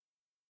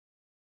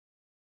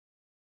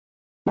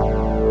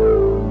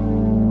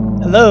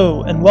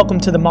Hello, and welcome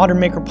to the Modern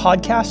Maker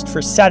podcast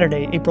for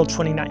Saturday, April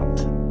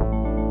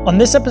 29th. On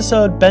this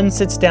episode, Ben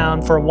sits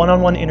down for a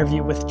one-on-one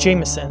interview with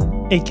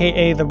Jameson,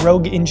 aka the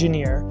Rogue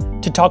Engineer,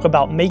 to talk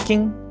about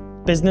making,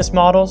 business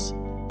models,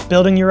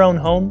 building your own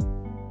home,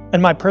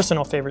 and my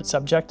personal favorite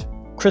subject,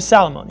 Chris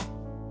Salamone.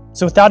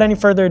 So without any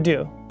further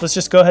ado, let's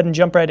just go ahead and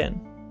jump right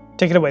in.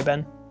 Take it away,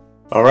 Ben.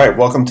 All right,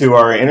 welcome to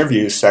our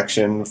interview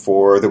section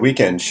for the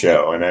weekend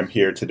show, and I'm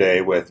here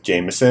today with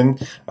Jameson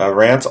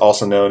Rance,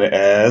 also known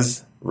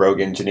as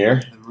Rogue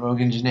Engineer. The Rogue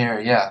Engineer,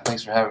 yeah.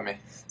 Thanks for having me.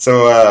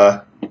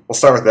 So we'll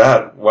start with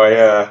that.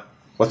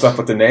 What's up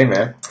with the name,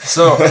 man?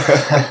 So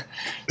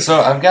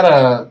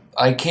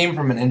I came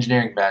from an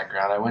engineering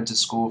background. I went to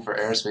school for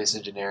aerospace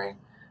engineering,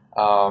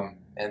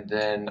 and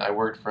then I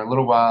worked for a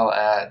little while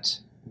at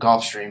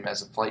Gulfstream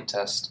as a flight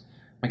test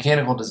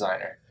mechanical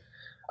designer.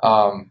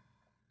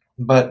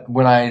 But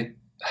when I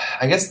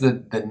guess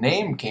the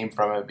name came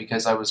from it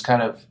because I was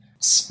kind of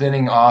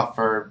spinning off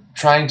or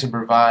trying to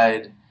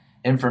provide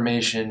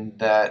information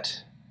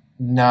that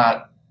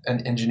not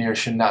an engineer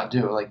should not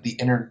do, like the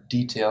inner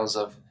details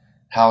of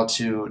how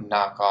to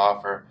knock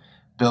off or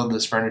build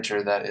this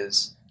furniture that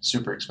is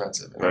super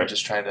expensive. And right. I'm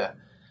just trying to,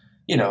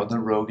 the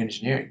Rogue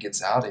Engineer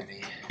gets out of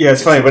me. Yeah,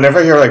 it's funny. Whenever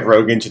I hear like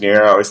Rogue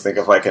Engineer, I always think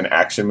of like an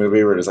action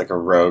movie where there's like a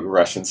rogue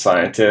Russian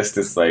scientist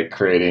is like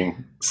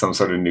creating some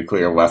sort of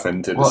nuclear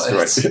weapon to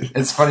destroy.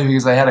 It's funny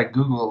because I had a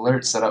Google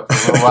alert set up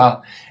for a little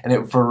while,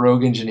 and for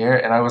Rogue Engineer,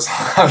 and I was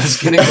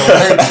getting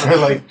alerts for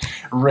like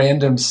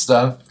random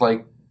stuff,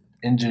 like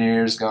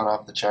engineers gone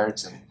off the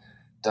charts and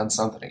done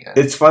something again.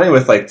 It's funny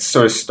with like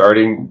sort of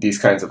starting these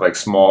kinds of like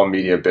small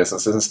media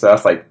businesses and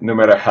stuff. Like no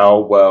matter how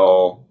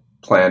well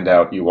planned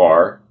out you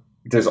are,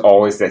 there's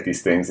always like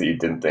these things that you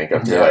didn't think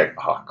of. Yeah. You're like,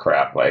 oh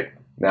crap! Like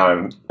now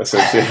I'm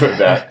associated with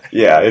that.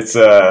 Yeah,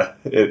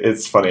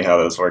 it's funny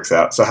how this works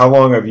out. So how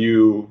long have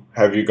you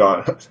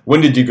gone? When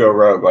did you go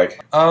rogue?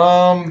 Like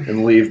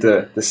and leave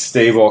the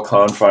stable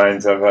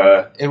confines of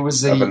a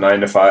 9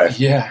 to 5.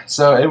 Yeah,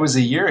 so it was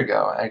a year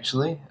ago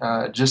actually.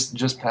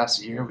 Just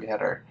past a year. We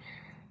had our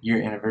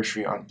year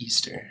anniversary on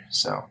Easter.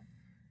 So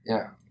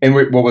yeah. And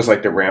what was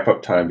like the ramp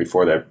up time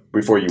before that?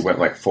 Before you went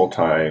like full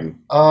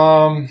time?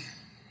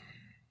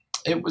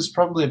 It was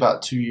probably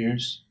about 2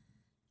 years.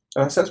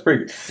 So that's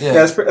pretty good.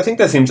 Yeah, I think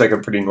that seems like a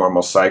pretty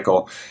normal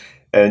cycle.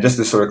 And just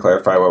to sort of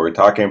clarify what we're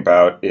talking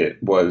about,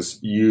 it was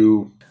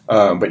you,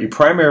 but you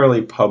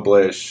primarily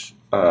publish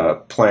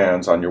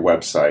plans on your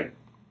website,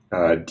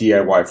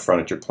 DIY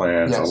furniture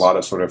plans, yes. A lot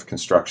of sort of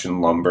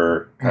construction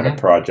lumber kind of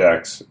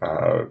projects,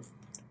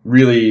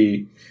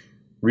 really,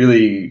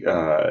 really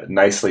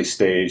nicely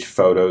staged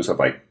photos of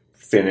like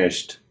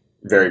finished,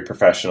 very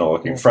professional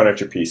looking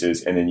furniture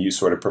pieces, and then you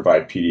sort of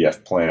provide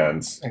PDF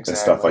plans and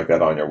stuff like that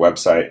on your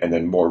website. And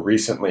then more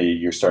recently,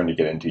 you're starting to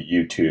get into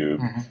YouTube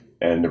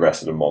and the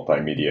rest of the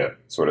multimedia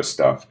sort of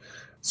stuff.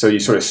 So you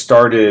sort of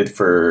started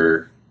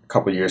for a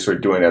couple of years sort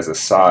of doing it as a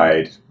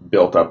side,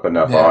 built up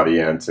enough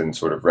audience and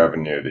sort of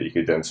revenue that you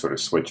could then sort of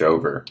switch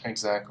over.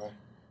 Exactly.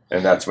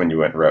 And that's when you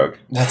went rogue.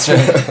 That's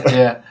right.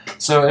 Yeah.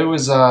 So it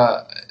was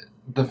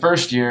the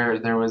first year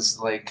there was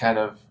like kind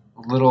of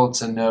little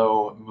to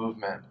no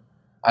movement.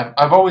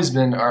 I've always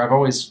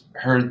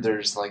heard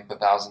there's like the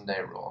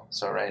 1,000-day rule.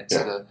 So right,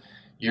 so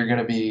you're going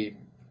to be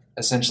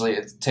essentially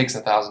it takes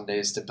 1,000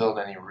 days to build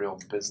any real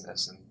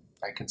business, and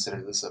I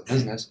consider this a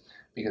business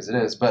because it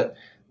is. But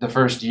the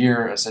first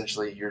year,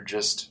 essentially, you're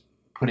just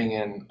putting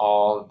in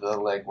all the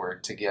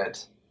legwork to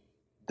get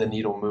the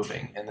needle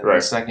moving, and then the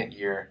second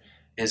year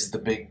is the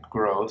big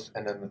growth,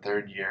 and then the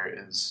third year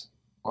is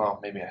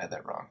maybe I had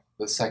that wrong.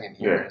 The second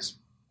year is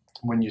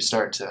when you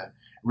start to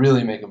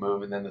really make a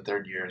move, and then the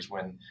third year is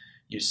when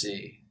you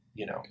see,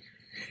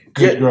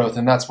 good growth,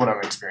 and that's what I'm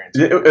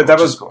experiencing.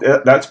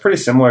 That's pretty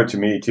similar to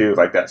me too,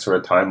 like that sort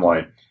of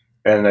timeline.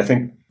 And I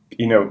think,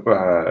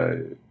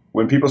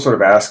 when people sort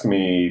of ask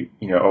me,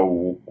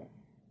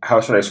 how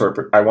should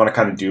I want to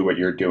kind of do what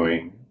you're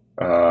doing?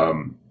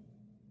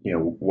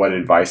 What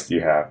advice do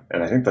you have?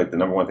 And I think like the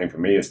number one thing for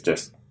me is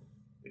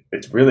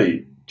it's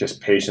really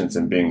just patience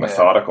and being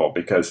methodical,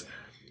 because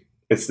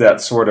it's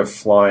that sort of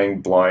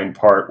flying blind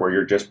part where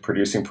you're just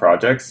producing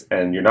projects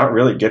and you're not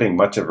really getting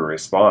much of a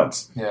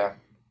response. Yeah.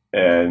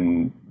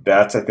 And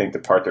that's, I think, the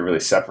part that really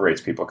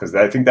separates people, because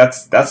I think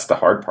that's the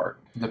hard part.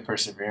 The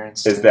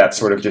perseverance. Is that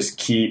sort of just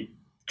keep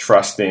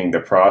trusting the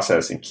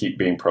process and keep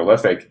being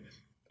prolific.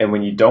 And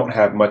when you don't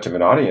have much of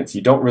an audience,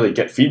 you don't really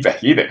get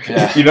feedback either.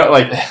 Yeah. You're not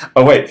like,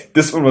 oh, wait,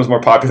 this one was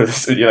more popular.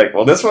 You're like,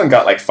 well, this one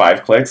got like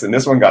 5 clicks and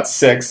this one got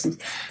 6.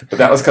 But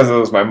that was because it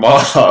was my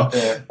mom.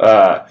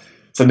 Yeah.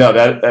 So no,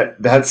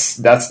 that's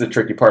the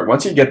tricky part.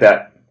 Once you get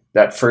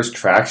that first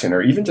traction,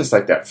 or even just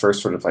like that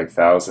first sort of like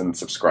 1,000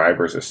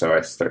 subscribers or so,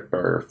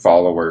 or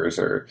followers,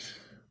 or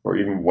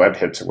even web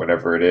hits or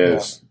whatever it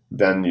is,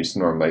 then you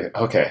normally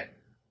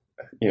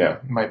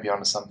might be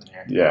onto something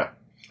here.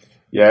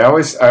 Yeah.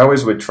 I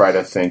always would try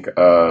to think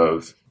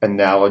of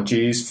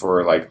analogies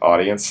for like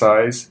audience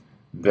size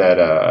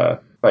that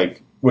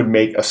like would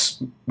make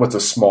what's a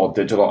small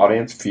digital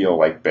audience feel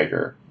like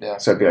bigger. Yeah.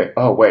 So I'd be like,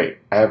 oh wait,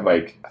 I have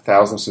like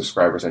 1,000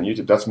 subscribers on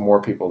YouTube. That's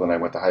more people than I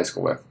went to high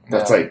school with.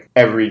 That's like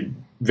every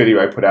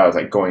video I put out is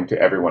like going to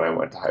everyone I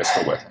went to high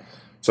school with.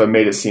 So it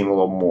made it seem a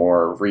little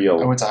more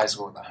real. I went to high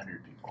school with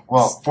 100 people.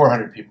 Well,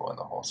 400 people in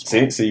the whole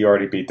school. See, you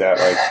already beat that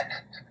like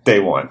day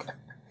one.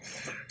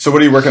 So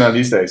what are you working on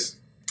these days?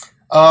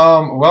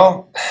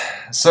 Well,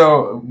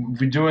 so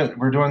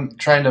we're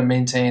trying to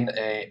maintain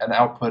an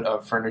output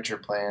of furniture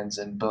plans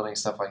and building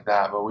stuff like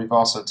that, but we've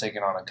also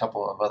taken on a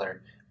couple of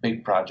other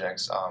big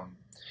projects.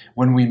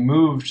 When we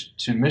moved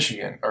to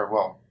Michigan,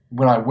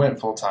 when I went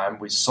full time,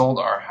 we sold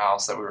our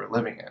house that we were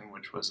living in,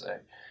 which was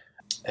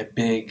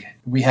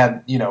we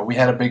had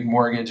a big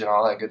mortgage and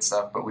all that good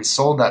stuff, but we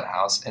sold that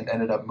house and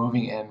ended up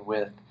moving in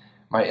with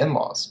my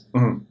in-laws.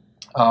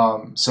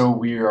 Mm-hmm. So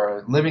we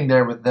are living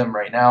there with them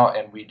right now,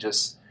 and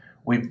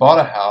we bought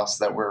a house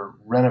that we're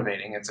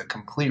renovating. It's a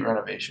complete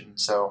renovation.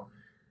 So,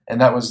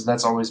 and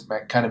that's always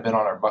kind of been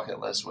on our bucket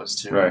list, was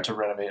to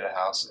renovate a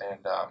house. And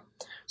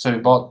so we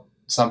bought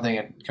something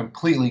and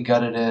completely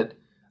gutted it,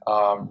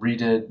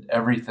 redid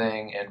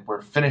everything, and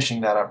we're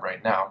finishing that up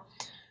right now.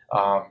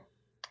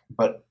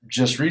 But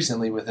just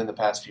recently, within the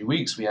past few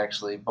weeks, we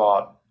actually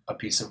bought a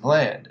piece of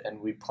land,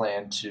 and we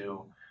plan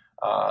to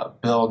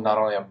build not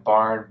only a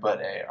barn,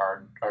 but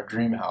our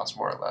dream house,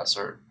 more or less,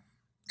 or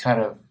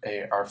kind of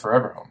our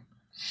forever home.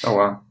 Oh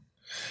wow!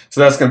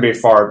 So that's going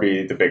to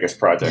be the biggest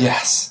project.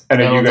 Yes.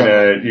 And are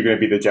you're gonna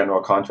be the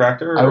general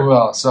contractor? Or? I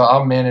will. So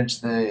I'll manage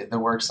the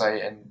work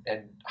site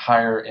and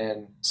hire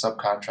in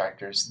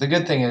subcontractors. The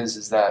good thing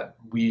is that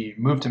we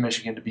moved to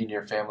Michigan to be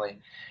near family,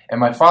 and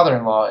my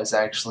father-in-law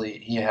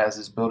he has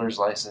his builder's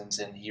license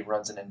and he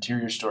runs an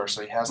interior store,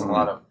 so he has a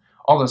lot of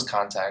all those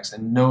contacts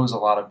and knows a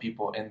lot of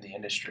people in the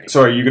industry.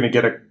 So are you going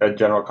to get a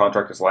general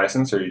contractor's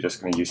license, or are you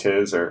just going to use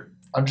his? Or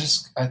I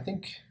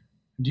think.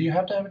 Do you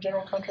have to have a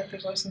general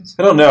contractor's license?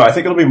 I don't know. I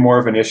think it'll be more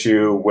of an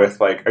issue with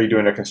like, are you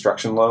doing a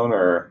construction loan,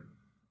 or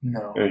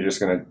no? Are you just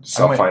going to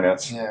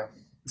self-finance? Yeah.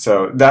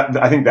 So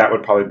I think that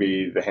would probably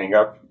be the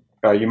hang-up.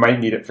 You might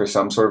need it for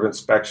some sort of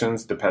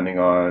inspections, depending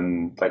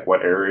on like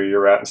what area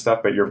you're at and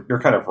stuff. But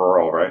you're kind of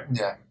rural, right?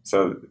 Yeah.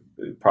 So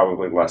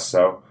probably less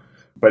so.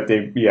 But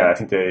I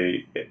think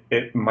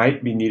it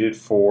might be needed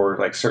for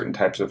like certain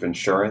types of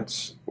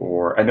insurance,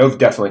 or I know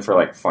definitely for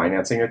like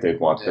financing it, they'd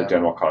want the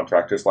general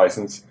contractor's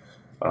license.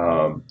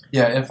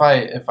 If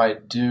I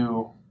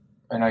do,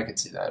 and I could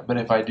see that, but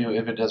if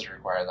it does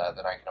require that,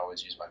 then I can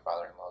always use my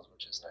father-in-law's,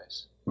 which is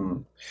nice.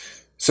 Mm.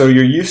 So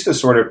you're used to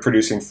sort of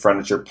producing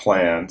furniture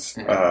plans,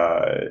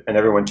 and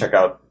everyone check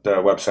out the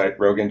website,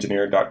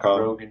 rogueengineer.com.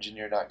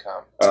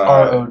 Rogueengineer.com. It's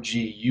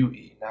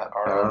R-O-G-U-E, not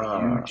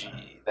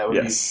R-O-U-G-E. That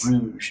would be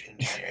Rouge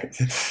Engineer.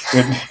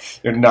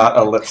 You're not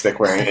a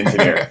lipstick-wearing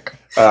engineer.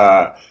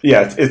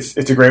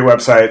 It's a great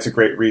website. It's a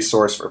great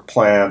resource for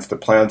plans. The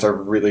plans are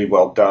really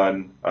well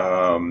done.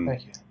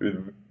 Thank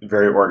you.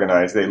 Very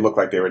organized. They look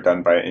like they were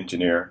done by an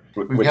engineer,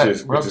 which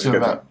is we're up a to good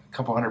about a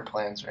couple hundred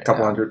plans right now.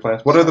 Couple hundred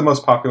plans. What are the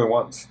most popular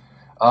ones?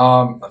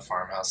 The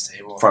farmhouse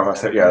table.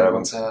 That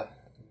one's. The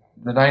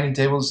dining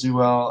tables do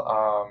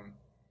well.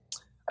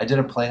 I did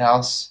a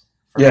playhouse.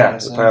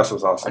 The playhouse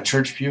was awesome. A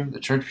church pew.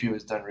 The church pew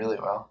has done really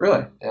well.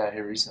 Really? Yeah,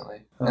 here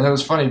recently. And it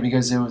was funny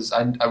because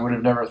I would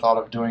have never thought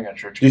of doing a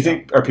church pew. Do you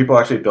think, are people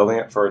actually building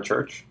it for a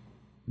church?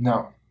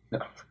 No,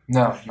 not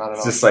at all.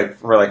 It's just like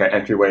for like an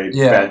entryway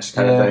bench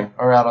kind of thing?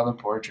 Or out on the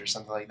porch or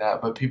something like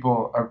that. But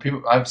people,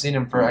 I've seen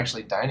them for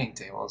actually dining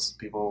tables.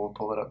 People will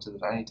pull it up to the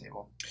dining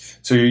table.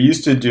 So you're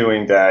used to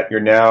doing that. You're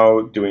now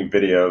doing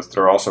videos that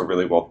are also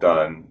really well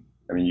done.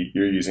 I mean,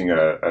 you're using a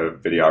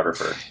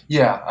videographer.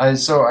 Yeah,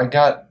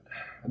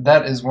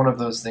 that is one of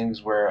those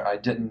things where I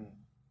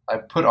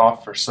put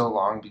off for so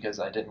long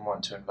because I didn't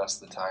want to invest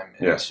the time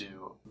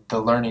into the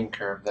learning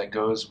curve that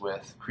goes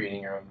with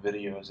creating your own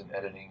videos and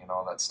editing and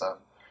all that stuff.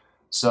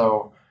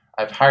 So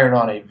I've hired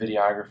on a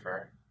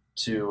videographer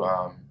to,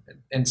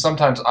 and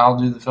sometimes I'll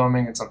do the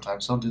filming and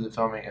sometimes he'll do the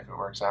filming if it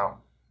works out.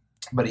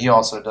 But he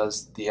also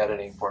does the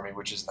editing for me,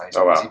 which is nice.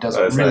 Oh, wow. He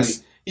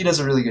does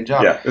a really good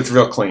job. Yeah, it's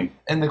real clean.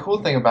 And the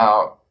cool thing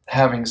about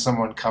having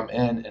someone come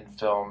in and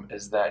film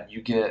is that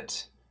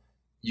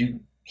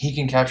he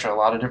can capture a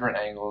lot of different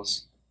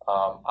angles.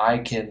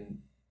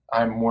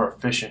 I'm more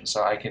efficient,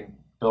 so I can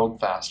build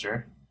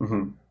faster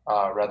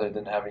rather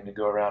than having to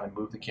go around and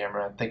move the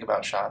camera and think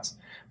about shots.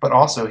 But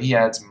also, he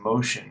adds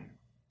motion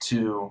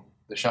to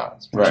the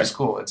shots, which is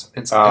cool.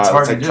 It's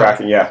hard to do.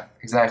 Tracking, yeah.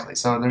 Exactly.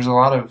 So there's a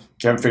lot of.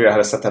 You haven't figured out how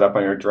to set that up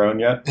on your drone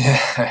yet?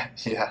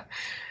 Yeah.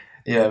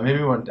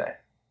 Maybe one day.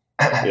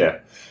 Yeah.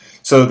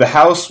 So the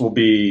house will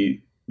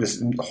be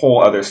this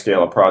whole other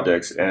scale of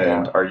projects,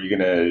 and are you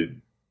going to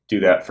do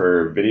that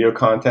for video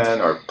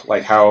content, or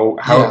like how?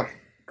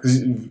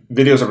 Because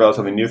videos are a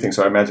relatively new thing,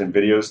 so I imagine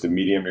videos, the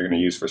medium you're going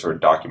to use for sort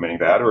of documenting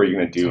that, or are you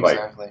going to do like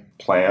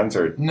plans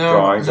or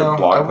drawings or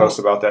blog posts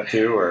about that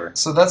too? Or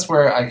so that's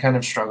where I kind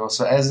of struggle.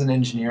 So as an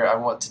engineer, I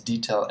want to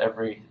detail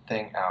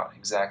everything out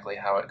exactly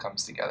how it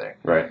comes together,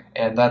 right?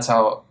 And that's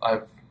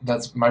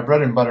my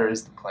bread and butter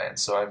is the plan.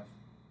 So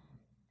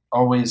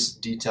always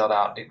detailed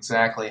out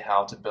exactly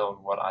how to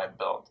build what I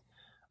built.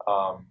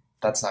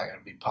 That's not going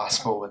to be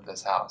possible with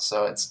this house.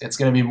 So it's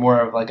going to be more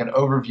of like an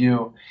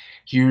overview.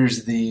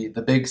 Here's the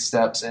big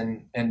steps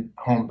in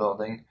home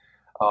building,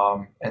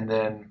 and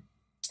then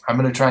I'm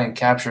going to try and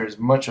capture as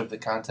much of the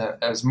content,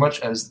 as much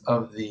as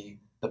of the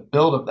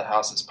build of the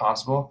house as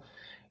possible,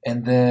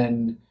 and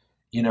then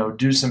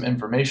do some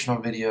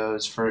informational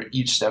videos for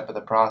each step of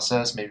the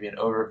process, maybe an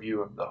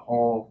overview of the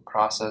whole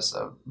process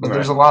but Right.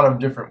 There's a lot of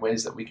different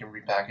ways that we can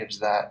repackage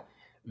that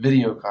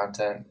video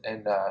content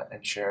and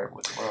share it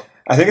with the world.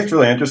 I think it's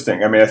really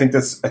interesting. I mean, I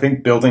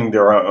think building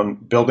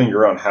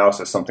your own house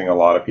is something a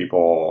lot of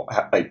people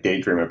like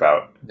daydream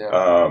about.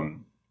 Yeah.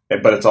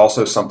 But it's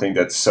also something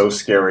that's so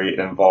scary. It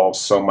involves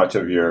so much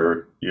of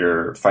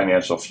your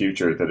financial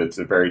future that it's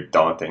a very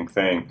daunting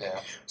thing. Yeah.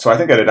 So I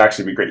think that it'd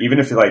actually be great, even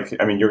if you're going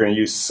to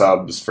use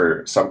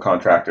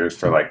subcontractors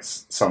for like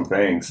some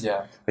things.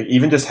 Yeah. Like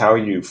even just how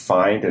you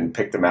find and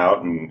pick them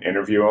out and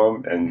interview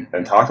them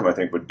and talk to them, I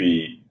think would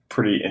be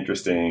pretty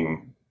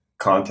interesting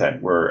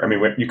content. Where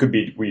you could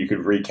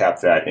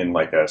recap that in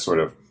like a sort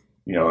of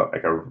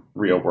like a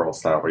real world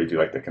style where you do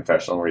like the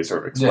confessional where you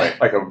sort of explain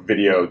like a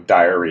video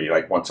diary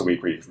like once a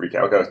week where you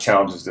recap, okay,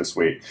 challenges this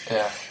week.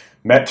 Yeah.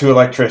 Met 2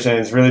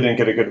 electricians, really didn't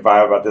get a good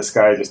vibe about this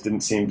guy, just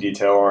didn't seem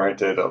detail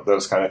oriented,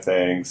 those kind of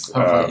things.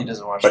 Hopefully he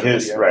doesn't watch the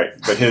video.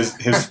 But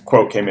his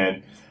quote came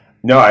in.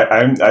 No,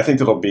 I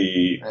think it'll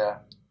be. Yeah.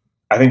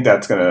 I think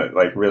that's gonna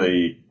like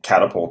really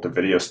catapult the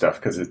video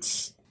stuff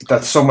because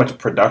that's so much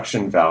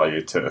production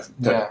value to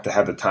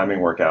have the timing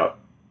work out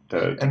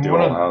to do a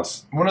whole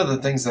house. One of the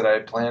things that I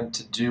plan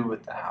to do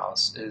with the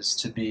house is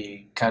to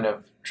be kind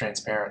of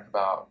transparent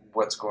about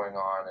what's going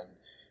on and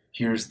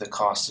here's the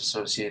cost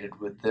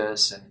associated with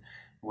this, and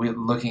we're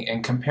looking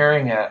and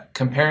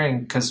comparing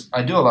because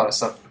I do a lot of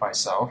stuff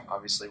myself.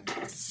 Obviously,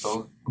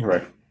 we'll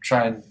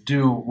try and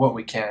do what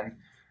we can,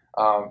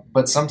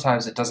 but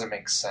sometimes it doesn't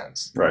make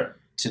sense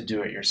to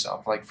do it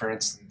yourself. Like for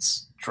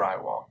instance,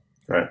 drywall.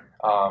 Right.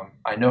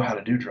 I know how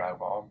to do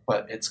drywall,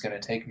 but it's going to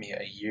take me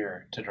a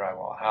year to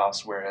drywall a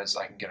house, whereas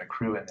I can get a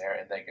crew in there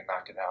and they can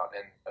knock it out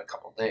in a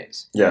couple of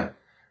days. Yeah.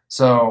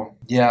 So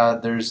yeah,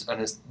 there's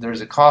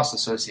a cost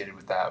associated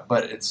with that,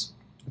 but it's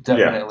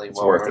definitely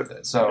well worth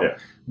it. So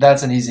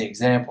that's an easy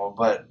example,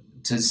 but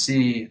to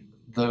see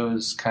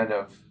those kind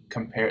of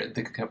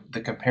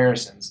the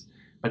comparisons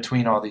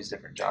between all these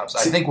different jobs,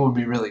 I think would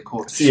be really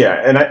cool to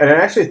share. Yeah, and I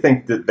actually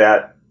think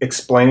that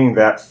explaining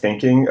that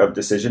thinking of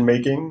decision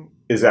making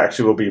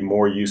will be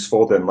more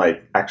useful than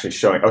like actually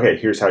showing, okay,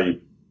 here's how you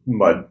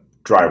mud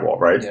drywall,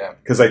 right? Yeah.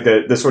 Because like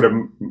the sort of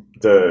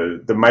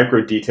the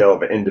micro detail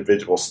of an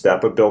individual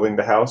step of building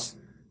the house,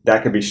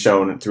 that could be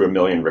shown through a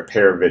million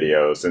repair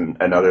videos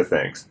and other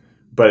things.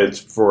 But it's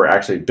for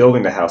actually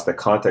building the house, the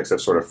context of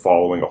sort of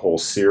following a whole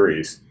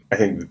series. I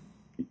think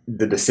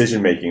the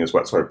decision making is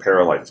what sort of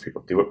paralyzes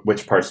people.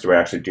 Which parts do I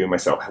actually do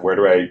myself? Where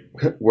do I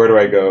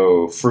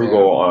go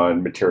frugal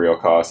on material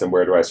costs, and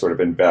where do I sort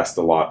of invest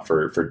a lot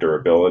for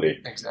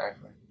durability?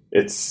 Exactly.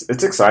 It's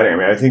exciting. I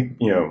mean, I think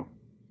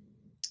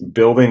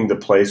building the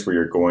place where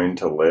you're going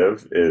to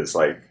live is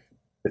like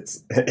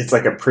it's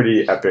like a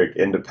pretty epic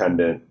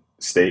independent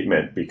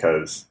statement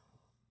because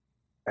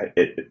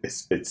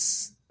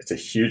it's a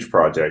huge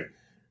project,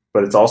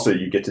 but it's also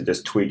you get to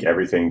just tweak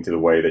everything to the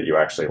way that you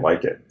actually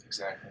like it.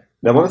 Exactly.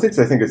 Now, one of the things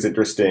I think is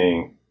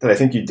interesting that I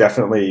think you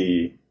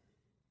definitely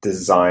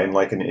design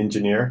like an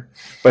engineer,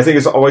 but I think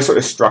it's always sort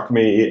of struck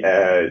me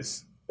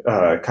as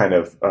kind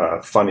of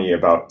funny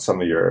about some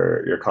of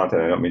your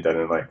content. I don't mean that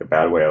in like a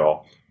bad way at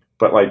all,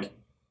 but like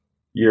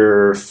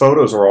your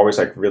photos are always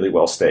like really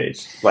well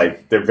staged.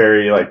 Like they're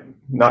very like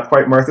not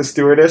quite Martha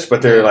Stewart-ish,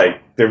 but they're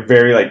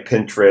very like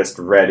Pinterest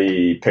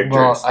ready pictures.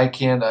 Well, I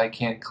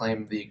can't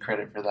claim the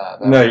credit for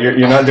that. No, you're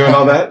not doing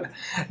all that?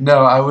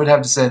 No, I would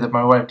have to say that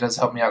my wife does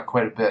help me out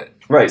quite a bit.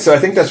 Right. So I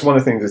think that's one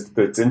of the things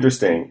that's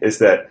interesting is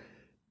that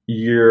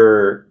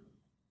you're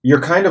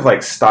kind of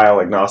like style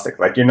agnostic.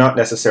 Like you're not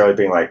necessarily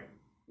being like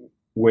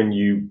when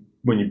you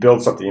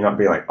build something, you're not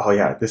being like, oh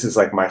yeah, this is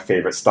like my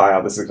favorite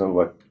style. This is going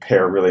to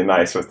pair really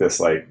nice with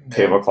this like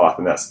tablecloth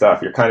and that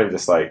stuff. You're kind of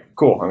just like,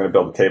 cool, I'm going to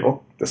build a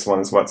table. This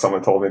one is what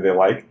someone told me they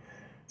like.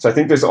 So I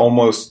think that's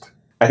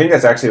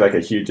actually like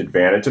a huge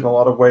advantage in a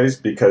lot of ways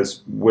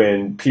because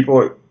when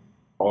people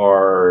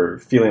are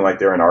feeling like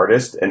they're an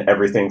artist and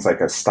everything's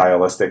like a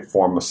stylistic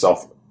form of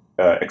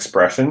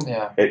self-expression,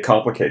 it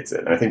complicates it.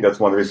 And I think that's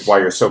one of the reasons why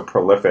you're so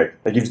prolific.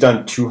 Like you've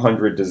done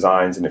 200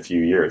 designs in a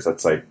few years.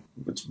 That's like,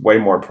 it's way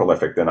more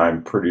prolific than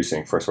I'm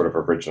producing for sort of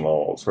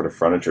original sort of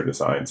furniture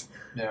designs.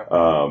 Yeah.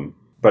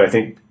 But I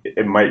think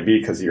it might be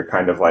because you're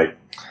kind of like,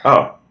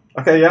 oh,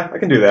 okay, yeah, I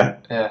can do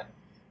that. Yeah.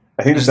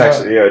 I think there's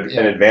actually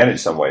an advantage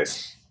some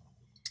ways.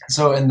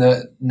 So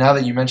now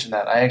that you mentioned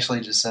that, I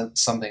actually just set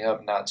something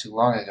up not too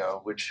long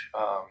ago, which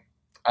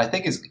I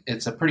think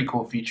it's a pretty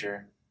cool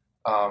feature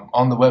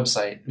on the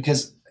website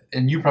because,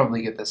 and you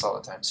probably get this all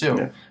the time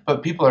too,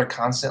 but people are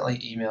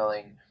constantly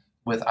emailing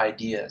with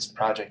ideas,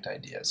 project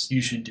ideas.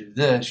 You should do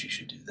this, you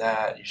should do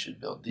that, you should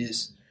build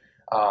this.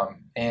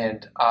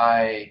 And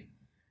I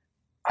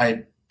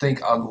I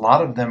think a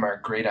lot of them are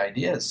great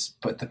ideas,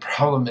 but the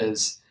problem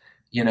is,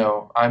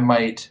 I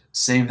might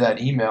save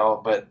that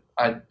email, but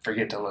I'd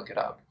forget to look it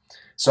up.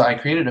 So I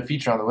created a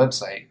feature on the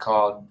website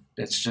called,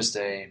 it's just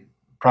a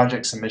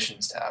project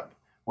submissions tab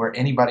where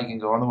anybody can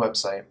go on the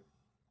website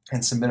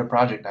and submit a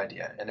project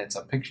idea. And it's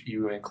a picture,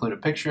 you include a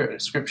picture, a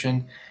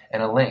description,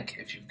 and a link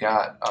if you've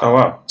got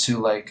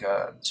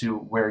to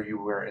where you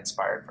were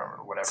inspired from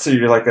or whatever. So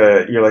you're like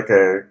a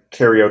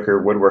karaoke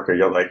woodworker.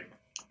 You're like,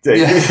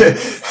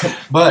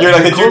 but you're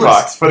like a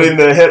jukebox. Put in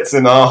the hits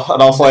and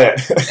I'll play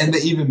it. And the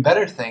even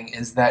better thing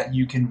is that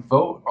you can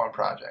vote on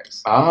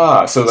projects.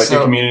 So the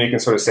community can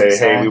sort of say,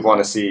 exactly. Hey, we want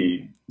to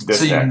see this.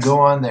 So you can go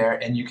on there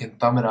and you can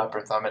thumb it up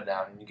or thumb it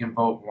down, and you can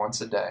vote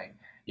once a day.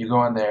 You go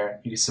on there,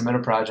 you can submit a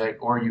project,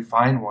 or you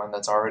find one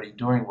that's already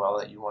doing well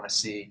that you want to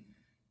see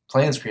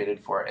plans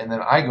created for it. And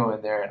then I go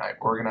in there and I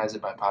organize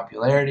it by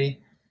popularity.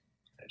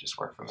 I just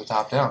work from the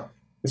top down.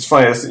 It's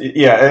funny.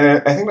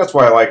 And I think that's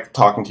why I like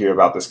talking to you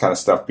about this kind of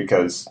stuff,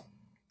 because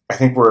I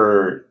think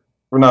we're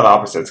not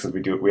opposites,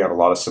 because we have a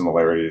lot of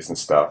similarities and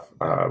stuff.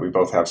 We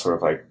both have sort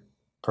of like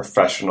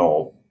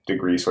professional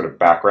degree sort of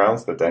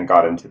backgrounds that then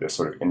got into this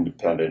sort of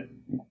independent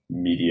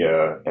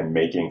media and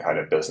making kind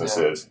of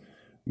businesses. Yeah.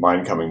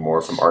 Mine coming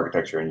more from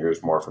architecture and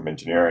yours more from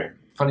engineering.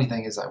 Funny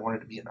thing is, I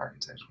wanted to be an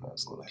architect when I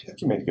was a little kid. I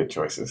think you made good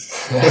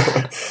choices.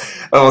 Yeah.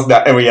 Almost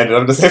not, and we ended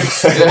up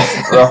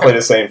roughly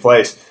the same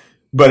place.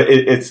 But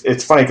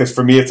it's funny because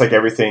for me, it's like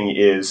everything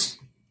is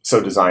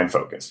so design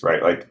focused,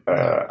 right? Like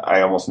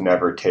I almost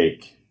never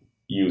take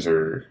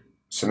user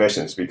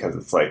submissions because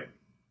it's like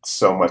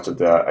so much of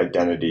the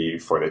identity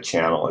for the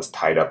channel is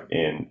tied up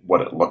in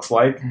what it looks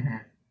like. Mm-hmm.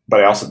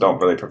 But I also don't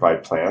really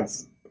provide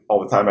plans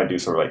all the time. I do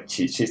sort of like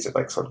cheat sheets,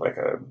 like sort of like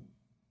a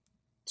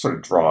sort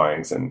of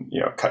drawings and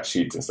cut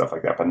sheets and stuff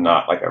like that, but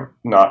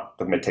not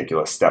the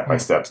meticulous step by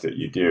steps that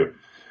you do.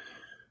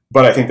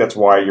 But I think that's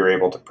why you're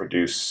able to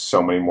produce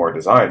so many more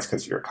designs,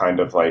 because you're kind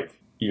of like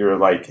you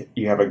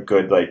have a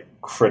good like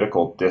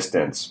critical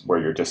distance where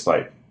you're just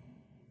like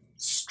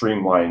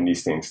streamlining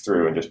these things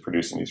through and just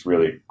producing these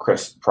really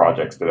crisp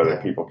projects that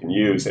other people can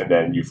use. And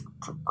then you've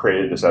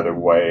created this other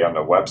way on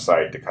the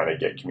website to kind of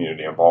get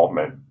community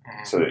involvement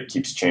so that it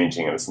keeps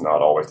changing and it's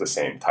not always the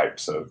same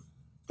types of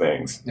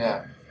things.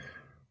 Yeah.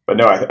 But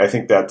no, I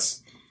think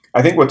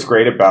what's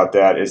great about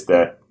that is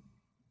that,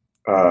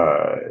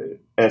 and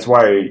it's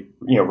why,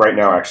 right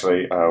now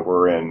actually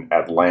we're in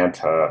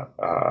Atlanta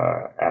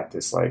at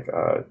this like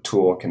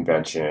tool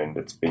convention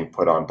that's being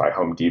put on by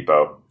Home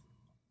Depot.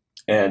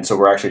 And so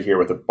we're actually here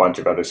with a bunch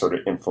of other sort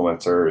of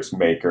influencers,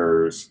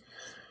 makers.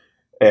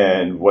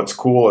 And what's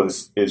cool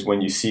is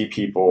when you see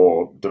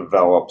people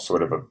develop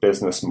sort of a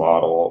business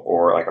model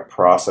or like a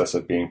process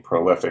of being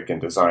prolific in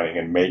designing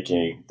and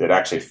making that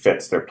actually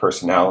fits their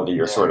personality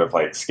or sort of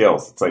like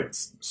skills. It's like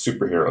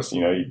superheroes,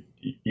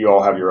 you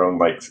all have your own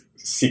like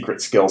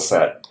secret skill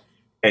set,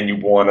 and you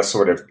want to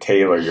sort of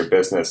tailor your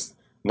business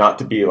not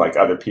to be like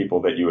other people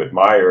that you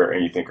admire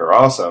and you think are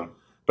awesome,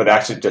 but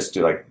actually just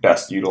to like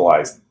best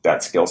utilize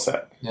that skill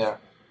set. Yeah.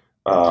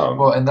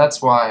 Well, and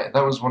that's why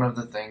that was one of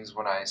the things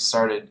when I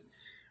started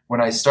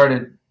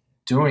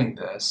doing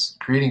this,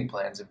 creating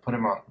plans and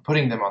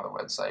putting them on the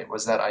website,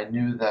 was that I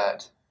knew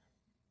that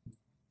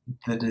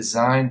the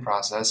design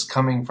process,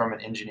 coming from a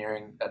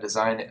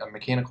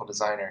mechanical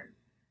designer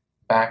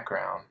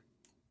background,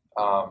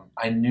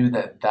 I knew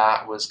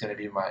that was going to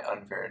be my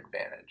unfair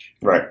advantage.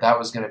 Right. That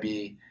was going to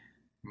be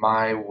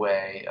my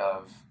way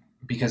of,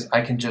 because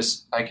I can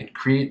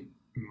create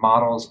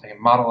models, I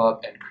can model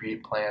up and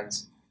create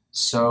plans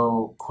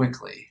so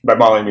quickly. By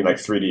modeling, I mean like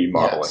 3D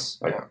modeling. Yes.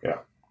 Yeah.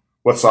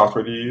 What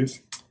software do you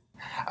use?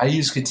 I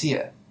use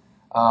CATIA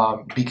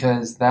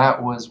because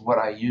that was what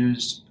I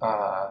used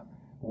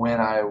when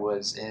I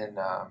was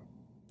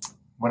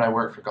when I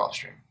worked for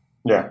Gulfstream.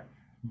 Yeah.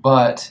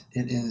 But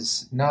it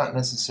is not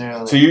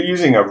necessarily. So you're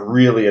using a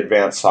really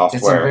advanced software.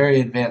 It's a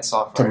very advanced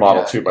software to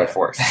model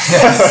 2x4s.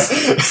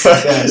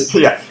 Yes.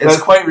 Yeah,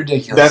 it's quite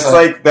ridiculous.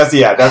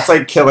 That's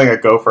like killing a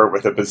gopher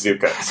with a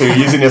bazooka. So you're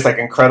using this like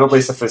incredibly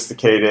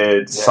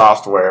sophisticated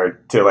software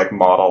to like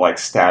model like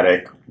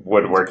static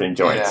woodworking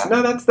joints.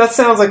 Yeah. No, that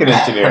sounds like an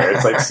engineer.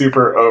 It's like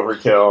super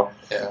overkill.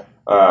 Yeah.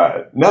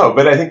 No,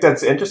 but I think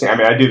that's interesting. I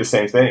mean, I do the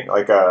same thing.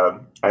 Like,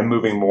 I'm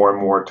moving more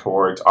and more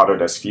towards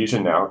Autodesk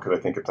Fusion now because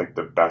I think it's like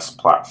the best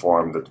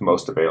platform that's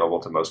most available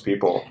to most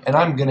people. And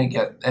I'm gonna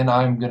get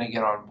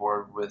on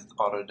board with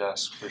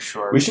Autodesk for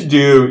sure. We should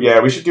do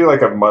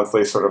like a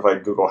monthly sort of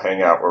like Google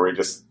Hangout where we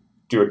just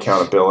do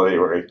accountability,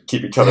 where we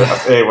keep each other.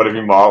 Hey, what have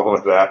you modeled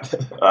with that?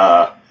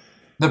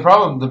 The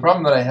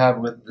problem that I have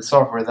with the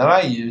software that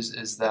I use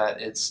is that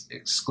it's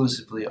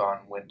exclusively on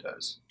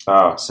Windows.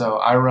 Oh. So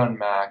I run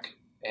Mac.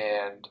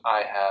 And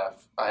I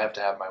have to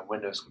have my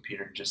Windows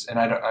computer and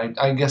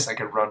I guess I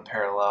could run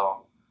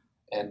parallel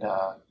and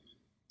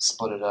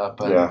split it up,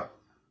 but I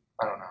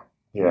don't know.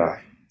 Yeah,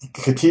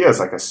 CATIA is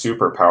like a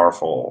super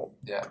powerful.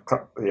 Yeah.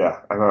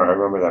 I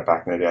remember that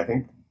back in the day. I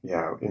think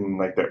in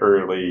like the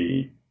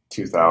early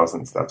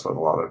 2000s, that's what a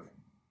lot of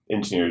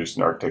engineers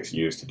and architects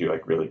use to do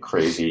like really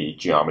crazy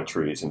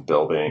geometries and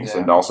buildings,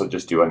 Yeah. and also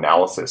just do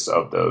analysis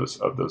of those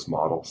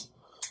models.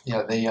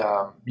 Yeah, they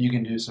you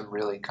can do some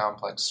really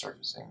complex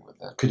surfacing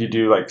with it. Could you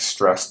do like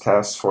stress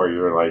tests for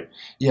your like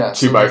Yeah,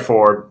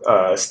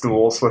 2x4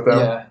 stools with them?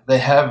 Yeah, they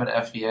have an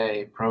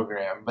FEA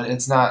program, but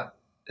it's not.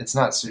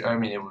 I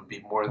mean, it would be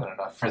more than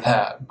enough for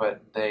that.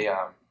 But they,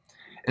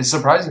 it's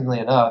surprisingly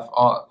enough,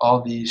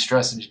 all the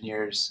stress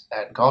engineers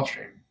at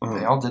Gulfstream,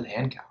 they all did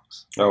hand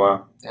calcs. Oh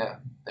wow! Yeah,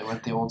 they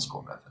went the old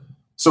school method.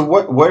 So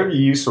what do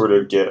you sort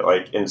of get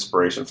like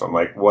inspiration from?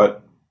 Like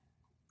what?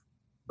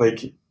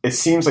 Like it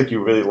seems like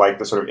you really like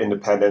the sort of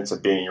independence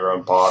of being your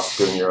own boss,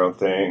 doing your own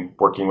thing,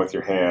 working with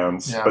your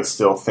hands, but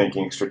still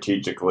thinking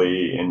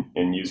strategically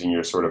and using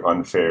your sort of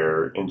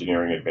unfair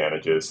engineering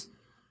advantages.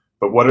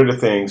 But what are the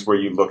things where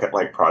you look at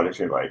like projects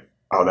and you're like,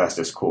 oh, that's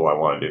just cool, I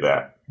want to do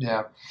that?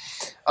 Yeah.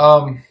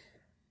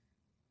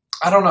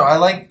 I don't know. I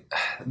like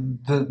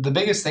the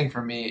biggest thing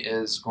for me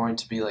is going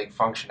to be like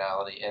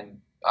functionality,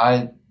 and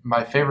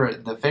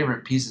the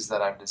favorite pieces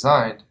that I've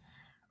designed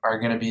are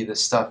going to be the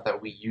stuff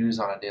that we use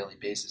on a daily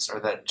basis,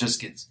 or that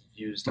just gets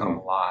used a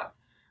lot.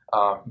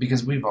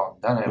 Because we've all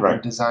done it. Right.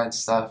 We design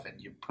stuff and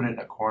you put it in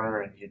a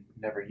corner and you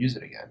never use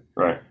it again.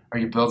 Right. Or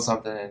you build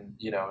something and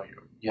you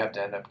have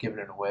to end up giving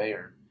it away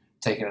or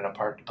taking it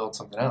apart to build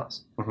something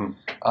else.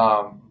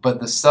 Mm-hmm. But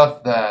the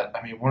stuff that,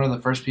 one of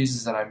the first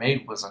pieces that I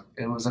made was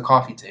a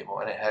coffee table,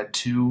 and it had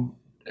two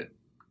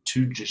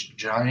just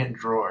giant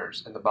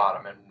drawers in the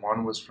bottom, and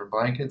one was for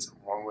blankets and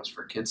one was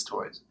for kids'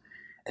 toys.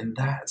 And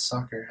that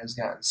sucker has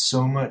gotten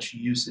so much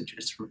usage,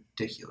 it's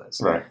ridiculous.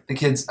 Right. The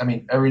kids,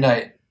 every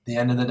night, the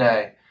end of the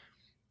day,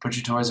 put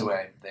your toys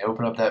away. They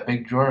open up that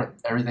big drawer,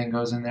 everything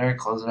goes in there,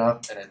 close it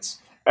up, and it's...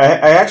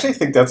 I actually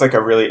think that's like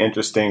a really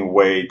interesting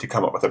way to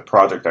come up with a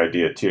project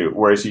idea too.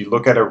 Whereas you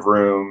look at a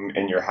room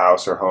in your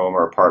house or home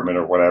or apartment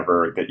or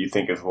whatever that you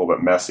think is a little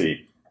bit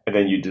messy, and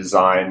then you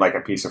design like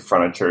a piece of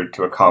furniture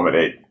to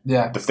accommodate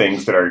the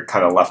things that are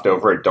kind of left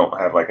over and don't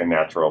have like a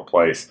natural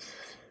place.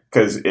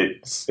 Because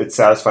it's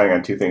satisfying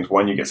on two things.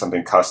 One, you get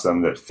something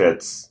custom that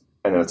fits,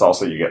 and then it's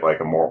also you get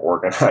like a more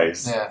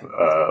organized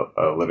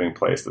living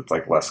place that's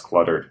like less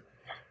cluttered.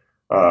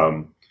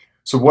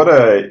 So what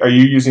are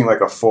you using like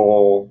a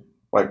full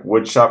like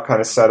wood shop kind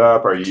of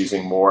setup? Are you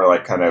using more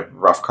like kind of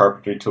rough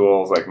carpentry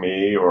tools like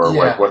me, or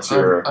like what's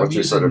your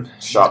sort of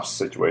shop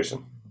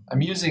situation?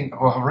 I'm using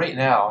right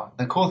now.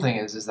 The cool thing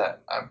is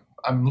that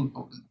I'm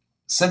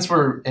since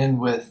we're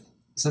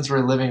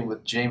living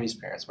with Jamie's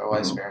parents, my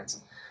wife's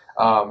parents.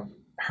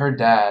 Her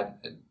dad,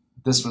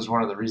 this was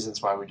one of the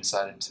reasons why we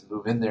decided to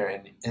move in there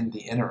in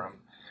the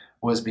interim,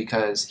 was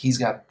because he's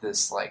got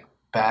this like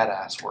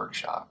badass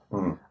workshop.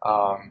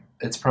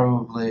 It's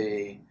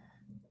probably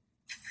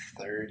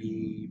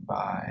 30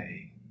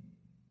 by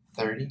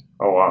 30.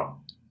 Oh, wow.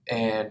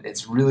 And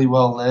it's really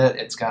well lit.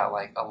 It's got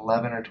like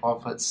 11 or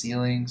 12 foot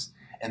ceilings,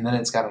 and then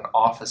it's got an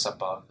office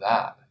above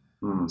that.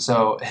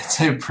 So it's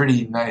a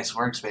pretty nice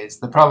workspace.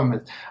 The problem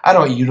is I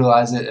don't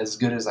utilize it as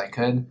good as I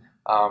could.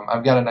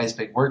 I've got a nice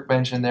big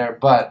workbench in there,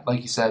 but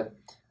like you said,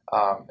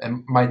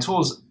 and my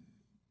tools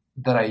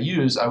that I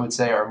use, I would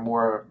say, are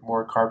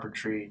more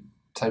carpentry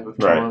type of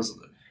tools.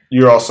 Right.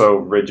 You're also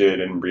Rigid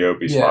and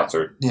Ryobi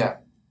sponsored. Yeah.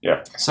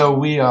 Yeah.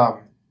 So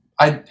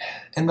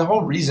and the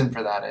whole reason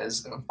for that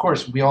is, of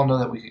course, we all know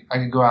that I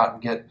could go out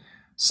and get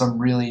some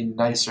really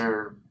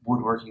nicer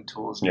woodworking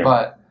tools,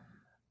 but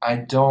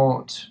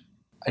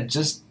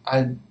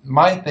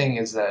my thing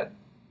is that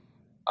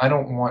I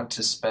don't want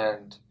to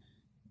spend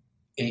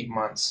 8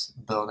 months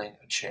building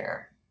a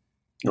chair.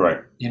 Right.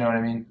 You know what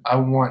I mean? I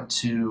want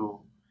to,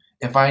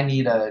 if I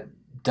need a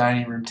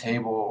dining room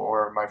table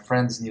or my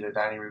friends need a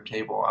dining room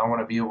table, I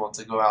want to be able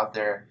to go out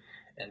there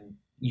and,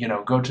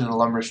 go to the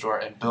lumber store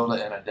and build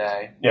it in a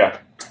day. Yeah.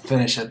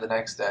 Finish it the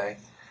next day,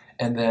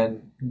 and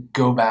then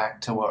go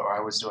back to what I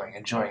was doing,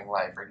 enjoying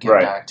life, or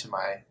get back to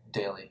my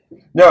daily.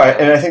 No,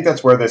 and I think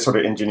that's where this sort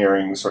of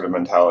engineering sort of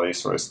mentality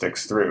sort of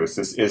sticks through. Is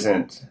this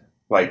isn't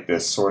like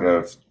this sort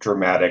of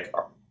dramatic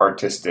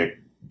artistic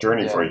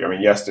journey for you.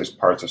 Yes, there's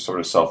parts of sort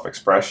of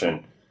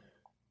self-expression,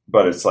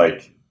 but it's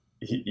like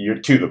you're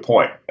to the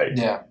point. Like,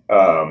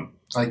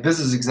 like this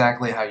is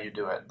exactly how you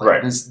do it. Like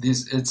right.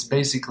 It's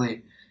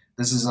basically,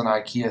 this is an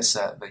IKEA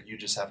set that you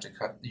just have to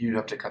cut. You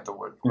have to cut the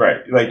wood.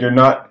 Right. Like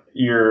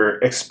you're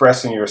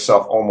expressing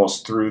yourself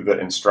almost through the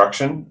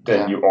instruction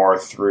than you are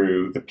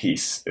through the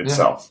piece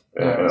itself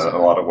in a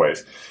lot of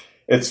ways.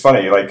 It's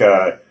funny, like,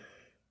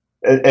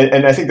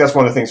 and I think that's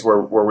one of the things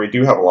where we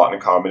do have a lot in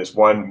common is,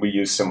 one, we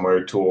use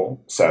similar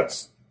tool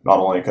sets, not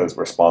only because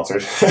we're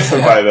sponsored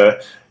by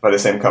the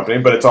same company,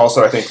 but it's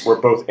also, I think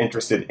we're both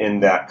interested in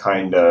that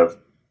kind of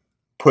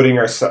putting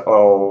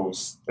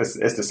ourselves,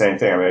 it's the same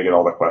thing. I get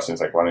all the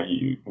questions like, why don't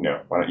you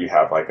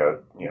have like a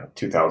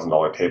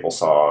 $2,000 table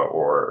saw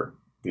or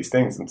these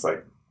things? And it's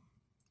like,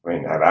 I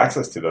have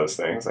access to those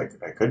things. Like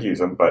I could use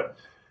them, but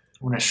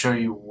I'm going to show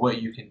you what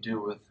you can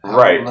do with how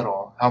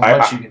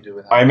much you can do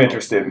with how I'm little.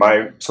 interested.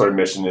 My sort of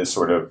mission is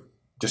sort of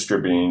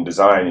distributing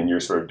design, and you're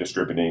sort of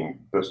distributing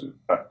this.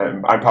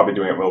 And I'm probably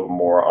doing it a little bit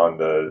more on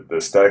the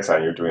aesthetic side,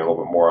 and you're doing a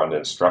little bit more on the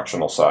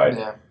instructional side.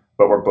 Yeah.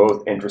 But we're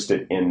both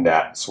interested in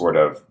that sort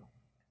of,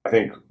 I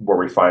think where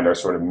we find our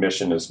sort of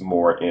mission is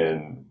more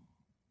in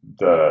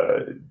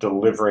the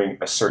delivering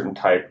a certain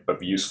type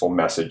of useful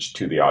message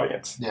to the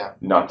audience. Yeah.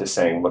 Not just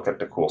saying, look at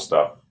the cool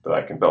stuff that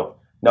I can build.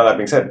 Now, that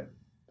being said,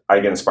 I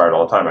get inspired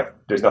all the time.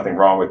 There's nothing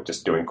wrong with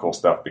just doing cool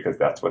stuff because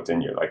that's what's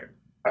in you. Like,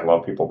 I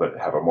love people that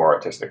have a more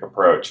artistic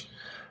approach,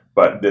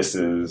 but this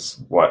is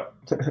what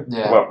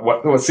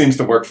seems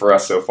to work for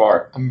us so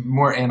far. I'm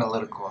more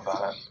analytical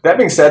about it. That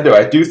being said, though,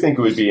 I do think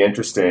it would be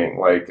interesting.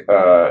 Like,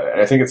 and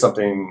I think it's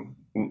something,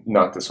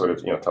 not to sort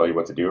of tell you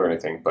what to do or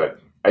anything, but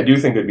I do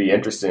think it'd be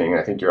interesting. And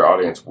I think your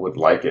audience would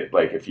like it.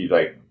 Like, if you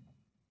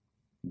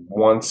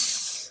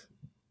once,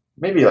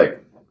 maybe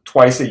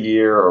twice a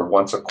year or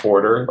once a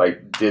quarter,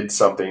 did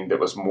something that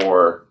was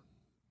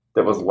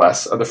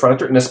less of the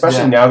furniture. And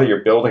especially now that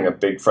you're building a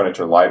big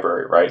furniture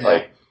library, right?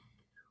 Yeah.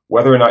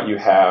 Whether or not you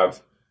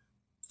have,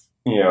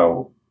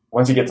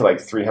 once you get to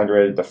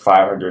 300 to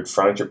 500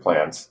 furniture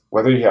plans,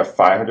 whether you have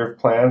 500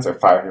 plans or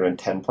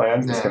 510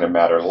 plans, it's going to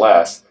matter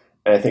less.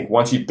 And I think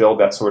once you build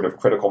that sort of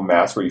critical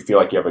mass where you feel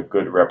like you have a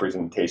good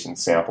representation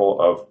sample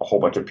of a whole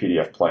bunch of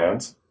PDF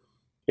plans,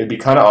 it'd be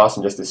kind of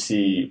awesome just to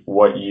see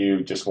what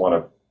you just want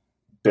to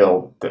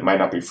build that might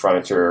not be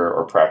furniture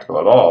or practical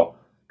at all.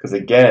 Because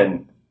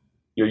again,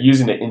 you're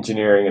using the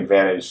engineering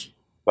advantage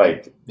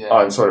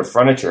on sort of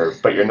furniture,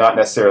 but you're not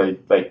necessarily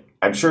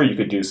I'm sure you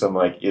could do some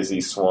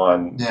Izzy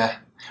Swan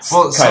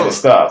kind of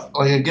stuff.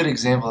 A good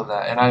example of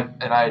that,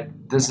 and I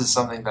this is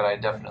something that I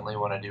definitely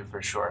want to do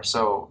for sure.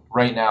 So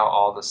right now,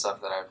 all the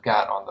stuff that I've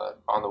got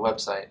on the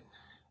website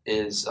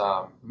is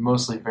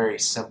mostly very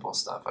simple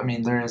stuff. I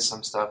mean, there is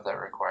some stuff that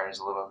requires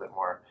a little bit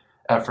more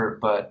effort,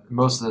 but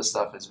most of the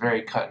stuff is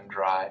very cut and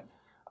dry.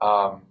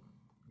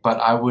 But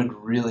I would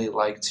really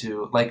like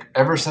to,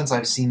 ever since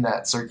I've seen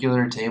that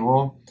circular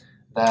table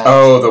that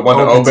the one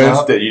that opens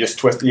up, that you just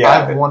twist. Yeah,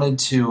 I've wanted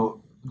to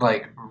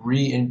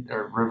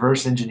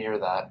reverse engineer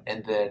that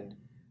and then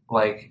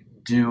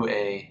do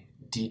a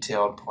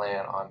detailed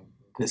plan on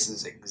this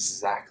is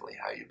exactly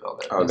how you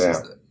build it. Oh, this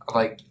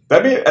damn.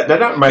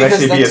 That might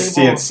actually be a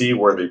CNC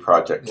worthy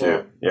project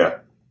too. Yeah,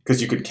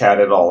 because you could CAD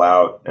it all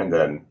out and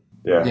then.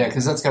 Yeah,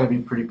 because that's got to be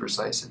pretty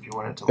precise if you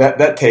want it to.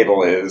 That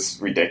table is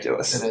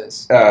ridiculous. It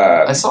is.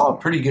 I saw a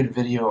pretty good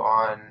video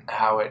on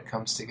how it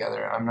comes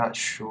together. I'm not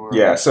sure.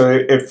 Yeah,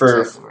 so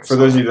for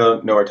those of you that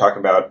don't know what we're talking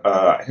about,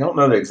 I don't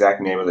know the exact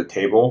name of the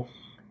table,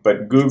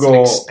 but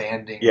Google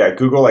expanding. Yeah,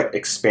 Google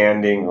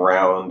expanding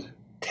round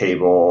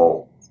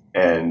table,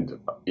 and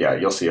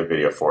you'll see a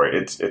video for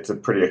it. It's a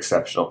pretty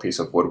exceptional piece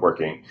of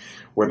woodworking,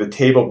 where the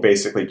table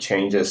basically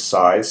changes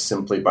size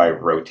simply by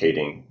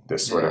rotating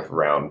this sort of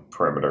round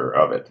perimeter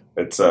of it.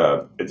 It's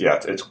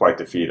quite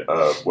the feat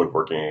of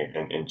woodworking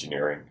and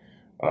engineering.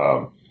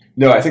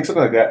 No, I think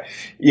something like that.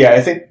 Yeah,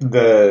 I think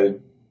the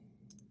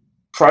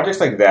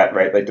projects like that,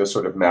 right, those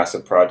sort of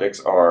massive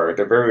projects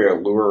they're very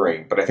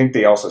alluring, but I think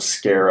they also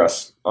scare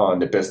us on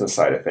the business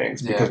side of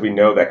things because we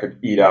know that could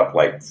eat up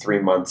 3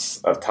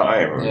 months of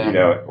time,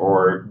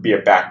 or be a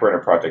back burner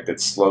project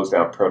that slows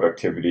down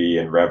productivity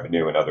and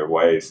revenue in other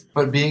ways.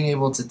 But being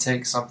able to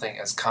take something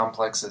as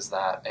complex as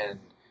that and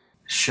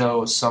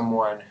show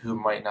someone who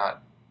might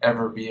not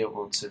ever be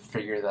able to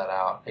figure that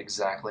out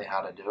exactly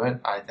how to do it,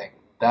 I think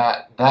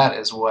that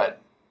is what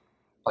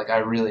I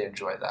really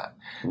enjoy that.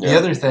 Yeah. The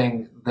other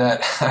thing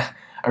that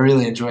I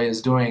really enjoy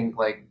is doing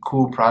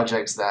cool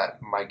projects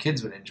that my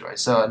kids would enjoy.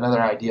 So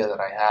another idea that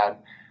I had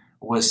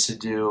was to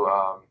do,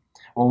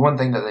 one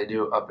thing that they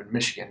do up in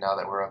Michigan now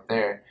that we're up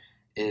there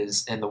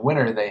is in the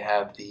winter they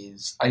have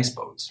these ice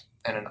boats.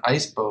 And an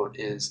ice boat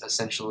is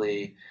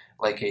essentially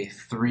a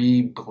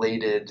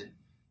 3-bladed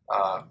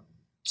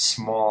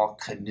small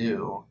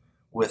canoe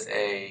with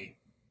a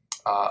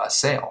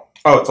sail.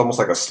 Oh, it's almost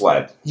like a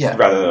sled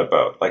rather than a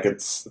boat.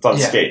 It's on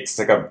skates. It's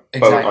like a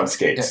boat on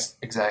skates.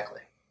 Yeah,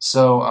 exactly.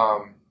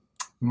 So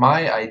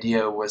my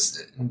idea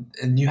was,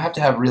 and you have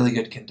to have really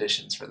good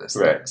conditions for this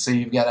thing. So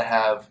you've got to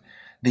have,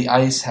 the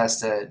ice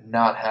has to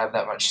not have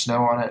that much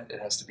snow on it.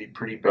 It has to be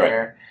pretty bare.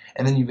 Right.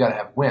 And then you've got to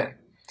have wind.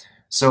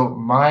 So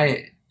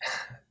my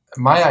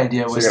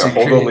idea was to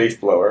hold a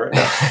leaf blower.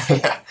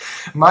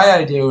 My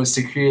idea was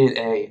to create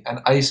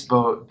an ice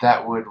boat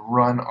that would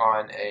run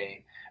on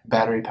a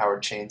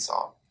battery-powered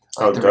chainsaw.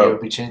 The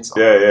Ryobi chainsaw.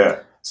 Yeah.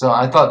 So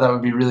I thought that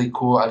would be really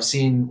cool. I've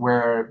seen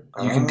where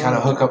you can kind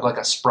of hook up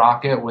a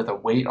sprocket with a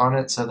weight on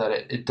it so that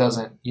it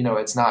doesn't,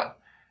 it's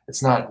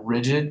not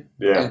rigid.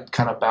 Yeah. It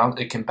kind of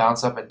it can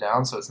bounce up and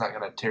down, so it's not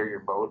going to tear your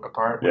boat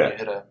apart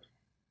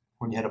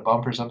when you hit a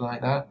bump or something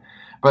like that.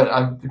 But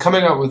I'm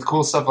coming up with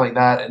cool stuff like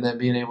that, and then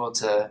being able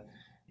to,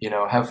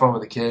 have fun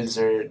with the kids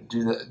or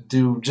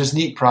do just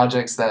neat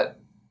projects that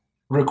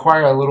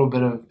require a little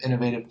bit of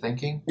innovative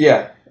thinking.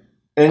 Yeah.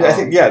 And I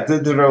think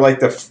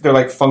they're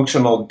like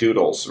functional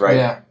doodles,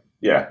 right?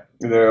 Yeah.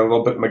 They're a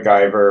little bit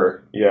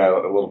MacGyver,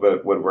 a little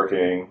bit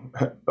woodworking,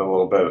 a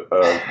little bit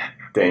of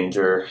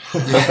danger.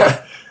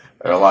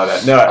 a lot of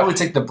that. No, I would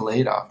take the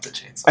blade off the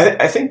chainsaw.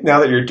 I think now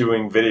that you're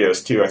doing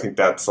videos too, I think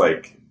that's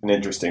like an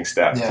interesting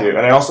step too. And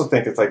I also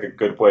think it's like a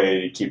good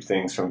way to keep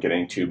things from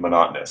getting too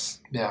monotonous.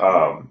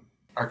 Yeah.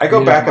 I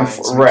go back and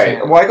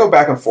right. Well, I go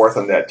back and forth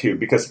on that too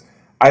because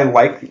I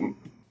like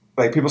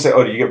people say,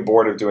 "Oh, do you get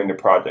bored of doing the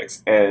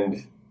projects?"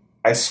 And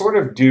I sort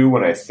of do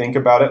when I think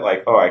about it.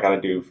 Like, "Oh, I got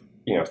to do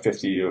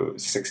 50 to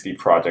 60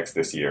 projects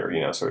this year."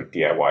 Sort of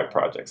DIY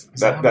projects. Is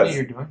that how many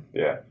you're doing?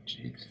 Yeah.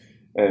 Jeez.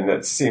 And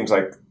it seems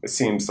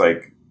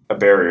like a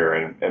barrier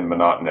and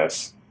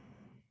monotonous.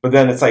 But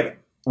then it's like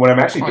when I'm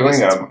actually doing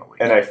them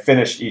and I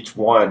finish each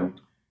one,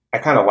 I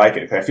kind of like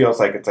it. I feel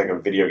like it's like a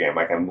video game.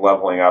 Like I'm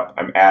leveling up.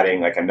 I'm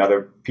adding like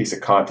another piece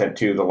of content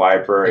to the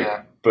library.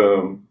 Yeah.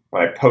 Boom.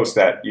 When I post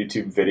that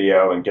YouTube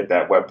video and get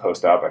that web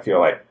post up, I feel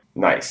like,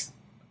 nice.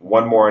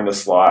 One more in the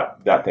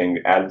slot. That thing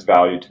adds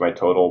value to my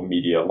total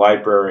media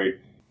library.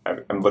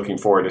 I'm looking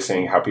forward to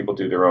seeing how people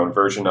do their own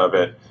version of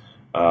it.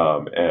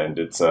 And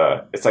it's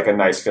like a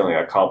nice feeling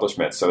of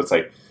accomplishment. So it's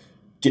like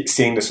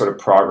seeing the sort of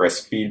progress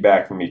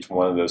feedback from each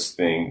one of those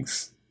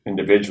things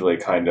individually,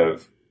 kind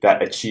of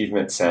that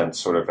achievement sense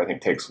sort of, I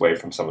think, takes away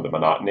from some of the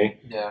monotony.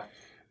 Yeah.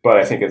 But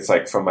I think it's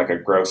like from like a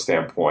growth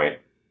standpoint,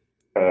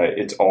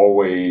 it's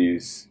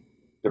always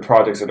the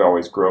projects that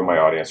always grow my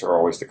audience are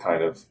always the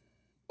kind of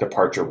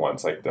departure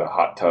ones, like the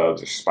hot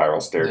tubs or spiral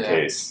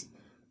staircase.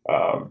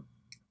 Yeah.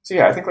 So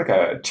yeah, I think like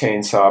a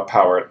chainsaw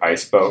powered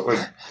ice boat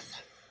would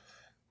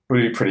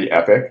be pretty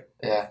epic.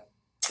 Yeah.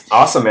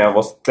 Awesome, man.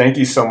 Well, thank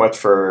you so much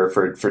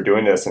for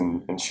doing this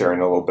and sharing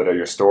a little bit of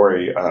your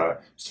story.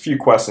 Just a few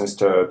questions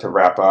to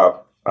wrap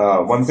up.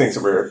 One of the things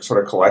that we're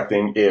sort of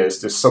collecting is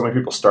there's so many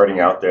people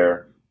starting out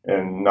there,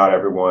 and not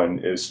everyone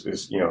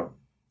is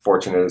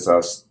fortunate as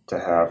us to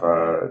have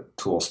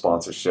tool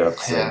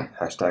sponsorships and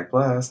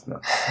 #blessed.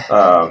 No.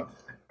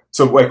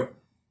 So like,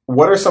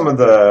 what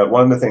are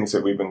one of the things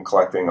that we've been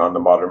collecting on the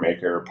Modern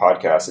Maker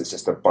podcast is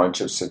just a bunch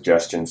of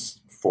suggestions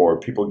for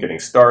people getting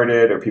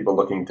started or people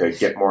looking to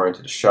get more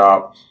into the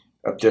shop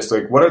of just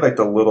like, what are like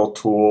the little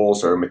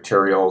tools or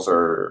materials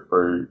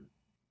or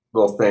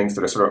little things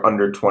that are sort of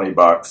under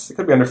 $20. It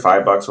could be under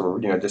 $5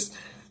 or, just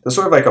the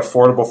sort of like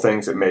affordable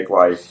things that make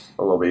life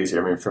a little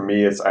easier. I mean, for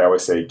me, I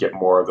always say get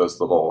more of those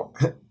little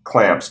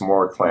clamps.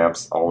 More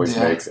clamps always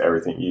makes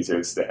everything easier.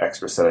 It's the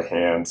extra set of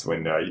hands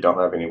when you don't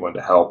have anyone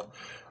to help.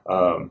 But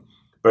are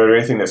there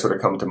anything that sort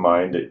of come to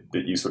mind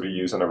that you sort of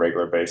use on a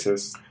regular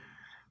basis?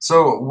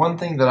 So one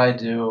thing that I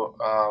do,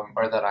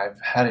 or that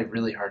I've had a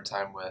really hard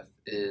time with,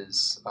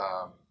 is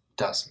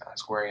dust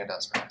mask, wearing a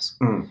dust mask.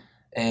 Mm.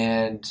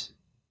 And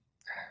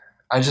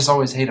I just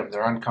always hate them.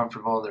 They're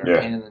uncomfortable. They're a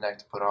pain in the neck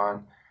to put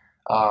on.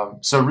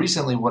 So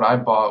recently what I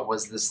bought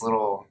was this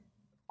little,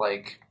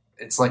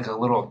 it's like a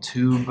little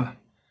tube,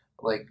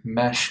 like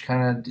mesh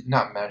kind of,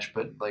 not mesh,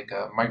 but like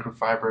a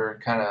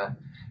microfiber kind of,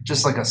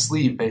 just like a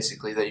sleeve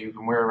basically that you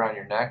can wear around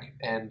your neck.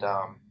 And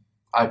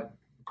I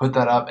put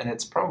that up, and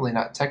it's probably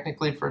not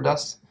technically for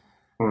dust,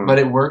 but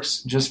it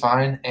works just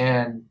fine.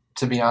 And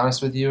to be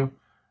honest with you,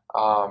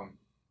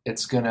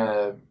 it's going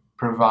to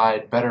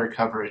provide better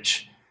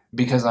coverage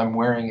because I'm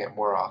wearing it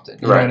more often.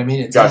 You know what I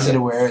mean? It's easy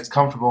to wear. It's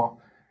comfortable.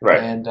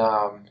 Right. And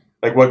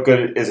like, what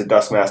good is a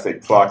dust mask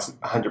that blocks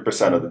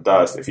 100% of the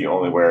dust if you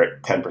only wear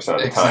it 10%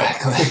 of the time?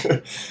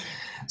 Exactly.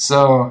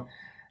 So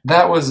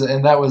that was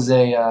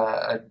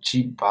a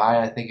cheap buy.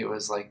 I think it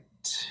was like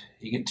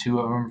you get 2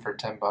 of them for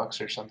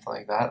 $10 or something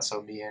like that.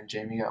 So me and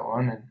Jamie got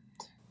one, and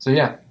so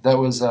yeah, that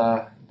was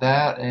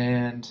that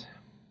and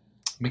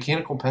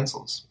mechanical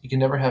pencils. You can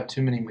never have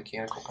too many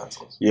mechanical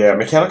pencils. Yeah,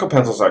 mechanical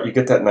pencils you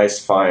get that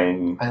nice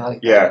fine. I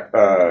like that.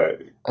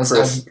 Yeah,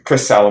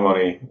 Chris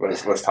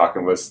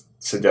Salamone was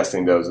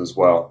suggesting those as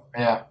well.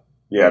 Yeah.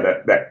 Yeah,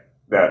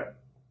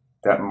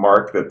 that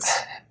mark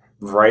that's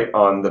right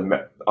on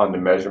the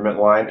measurement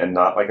line and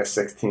not like a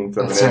 16th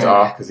of an inch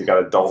off because you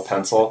got a dull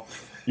pencil.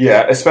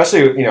 Yeah,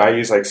 especially I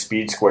use like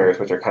speed squares,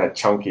 which are kind of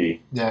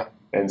chunky. Yeah.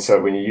 And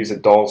so when you use a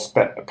dull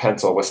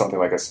pencil with something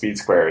like a speed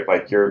square,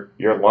 like your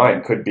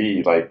line could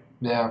be like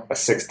a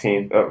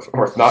 16th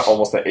or if not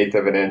almost an 1/8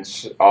 of an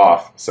inch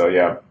off. So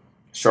yeah,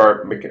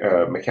 sharp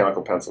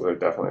mechanical pencils are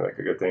definitely like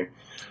a good thing.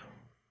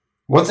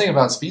 One thing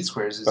about speed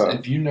squares is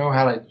if you know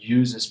how to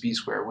use a speed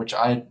square, which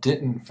I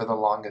didn't for the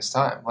longest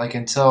time, like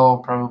until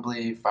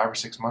probably 5 or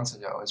 6 months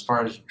ago, as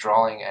far as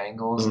drawing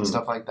angles and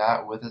stuff like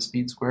that with a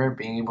speed square,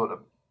 being able to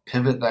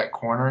pivot that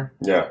corner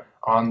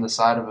on the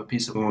side of a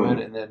piece of wood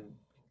and then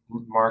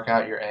mark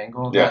out your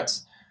angle.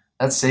 That's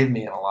saved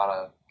me in a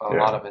lot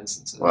of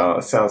instances. Well,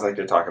 it sounds like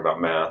you're talking about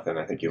math, and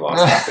I think you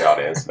lost half the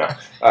audience now.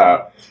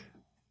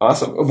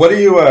 Awesome. What do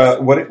you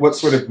what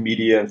sort of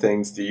media and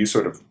things do you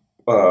sort of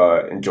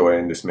enjoy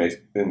in this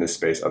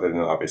space, other than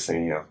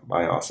obviously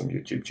my awesome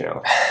YouTube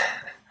channel?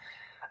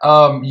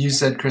 You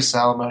said Chris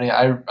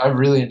Salamone. I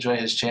really enjoy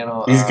his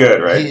channel. He's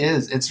good, right? He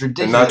is. It's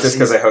ridiculous. And not just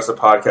because I host a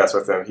podcast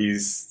with him.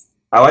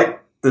 I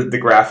like the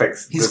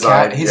graphics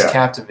design. He's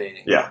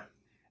captivating. Yeah.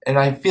 And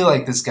I feel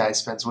like this guy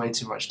spends way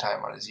too much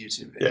time on his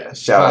YouTube videos. Yeah,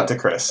 shout out to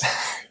Chris.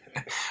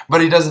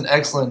 But he does an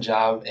excellent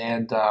job,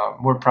 and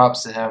more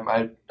props to him.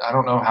 I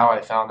don't know how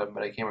I found him,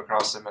 but I came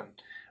across him and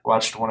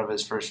watched one of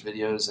his first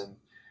videos, and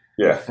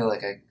I feel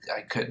like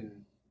I couldn't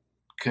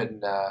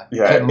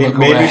it made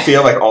me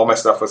feel like all my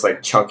stuff was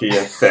like chunky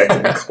and thick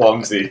and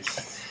clumsy.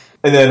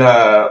 And then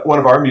one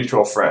of our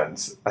mutual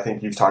friends, I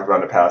think you've talked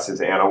about in the past,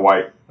 is Anna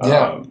White,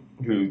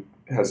 who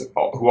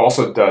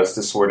also does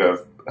this sort of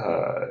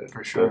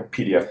for sure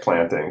PDF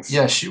plantings.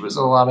 Yeah, she was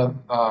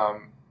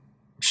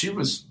she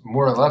was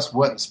more or less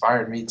what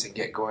inspired me to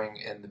get going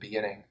in the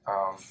beginning.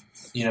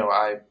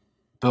 I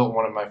built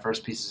one of my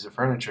first pieces of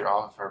furniture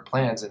off her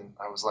plans, and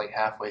I was like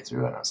halfway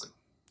through it, and I was like,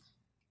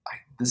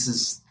 this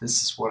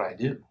is what I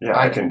do. Yeah,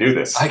 I can do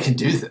this. I can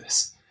do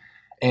this.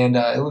 And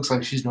it looks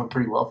like she's doing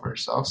pretty well for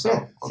herself.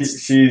 So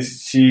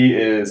she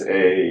is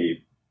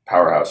a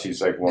powerhouse. She's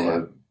like one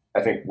of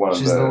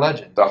the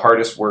legend, the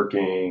hardest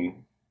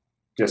working,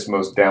 just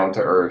most down to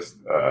earth,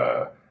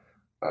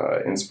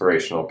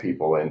 inspirational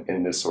people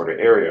in this sort of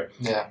area.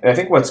 Yeah. And I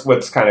think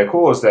what's kind of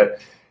cool is that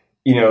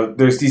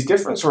there's these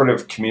different sort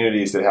of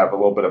communities that have a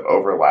little bit of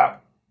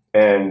overlap.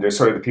 And there's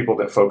sort of the people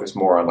that focus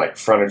more on like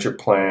furniture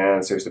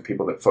plans. There's the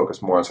people that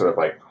focus more on sort of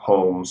like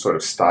home sort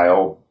of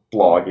style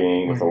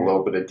blogging with a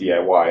little bit of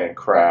DIY and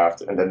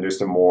craft. And then there's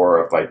the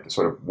more of like the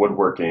sort of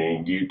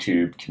woodworking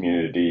YouTube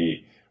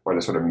community or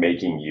the sort of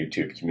making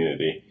YouTube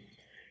community.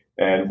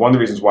 And one of the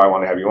reasons why I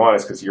want to have you on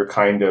is because you're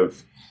kind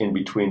of in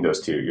between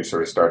those two. You're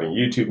sort of starting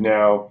YouTube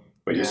now,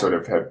 but you sort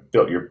of have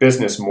built your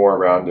business more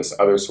around this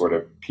other sort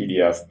of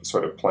PDF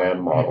sort of plan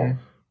model.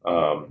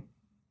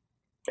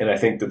 And I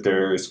think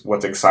that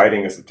what's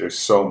exciting is that there's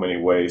so many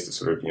ways to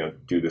sort of,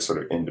 do this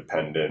sort of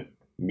independent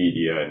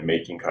media and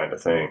making kind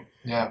of thing.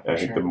 Yeah. And I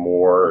think the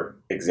more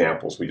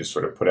examples we just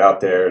sort of put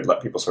out there,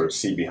 let people sort of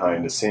see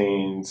behind the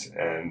scenes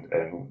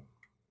and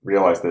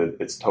realize that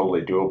it's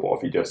totally doable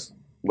if you just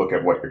look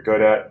at what you're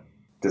good at,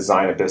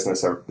 design a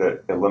business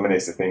that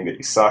eliminates the thing that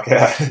you suck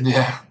at,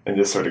 and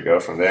just sort of go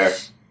from there.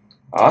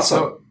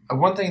 Awesome. So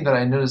one thing that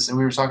I noticed, and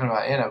we were talking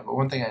about Anna, but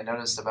one thing I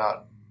noticed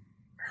about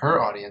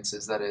her audience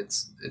is that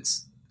it's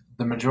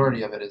the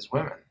majority of it is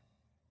women.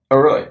 Oh,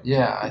 really?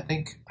 Yeah, I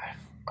think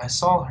I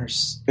saw her.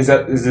 Does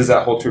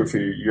that hold true for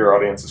your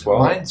audience as well?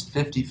 Mine's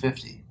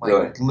 50-50.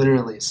 Like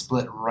literally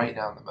split right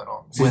down the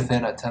middle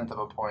within a tenth of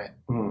a point.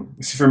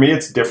 See, for me,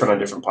 it's different on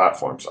different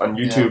platforms. On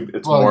YouTube,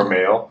 it's more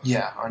male.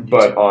 Yeah, on YouTube.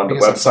 But on the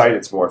website,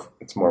 it's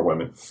more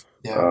women.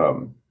 Yeah.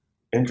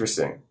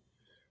 Interesting.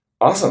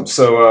 Awesome.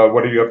 So,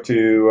 what are you up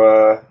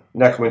to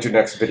next? When's your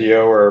next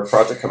video or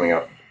project coming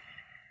up?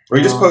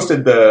 We just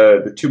posted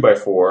the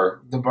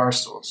 2x4. The bar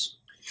stools.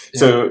 Yeah.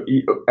 So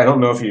I don't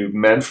know if you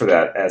meant for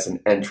that as an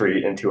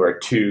entry into our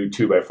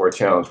 2x4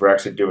 challenge. We're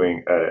actually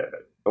doing,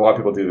 a lot of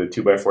people do the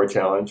 2x4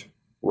 challenge,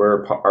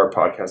 where our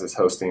podcast is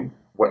hosting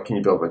what can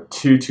you build with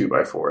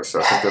 2x4s. So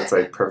I think that's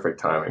like perfect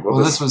timing. Well,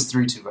 this was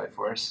 3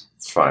 2x4s.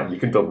 It's fine. You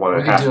can build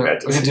 1.5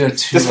 benches. We can do a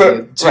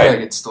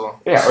two-legged stool.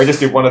 Yeah, or just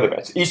do one of the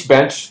benches. Each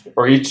bench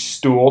or each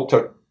stool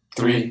took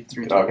three.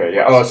 Okay,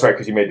 yeah. Oh, that's right,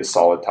 because you made the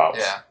solid tops.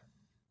 Yeah.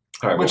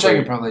 All right, which I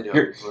could probably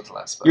do with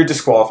less. But. You're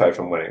disqualified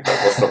from winning, but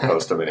we'll still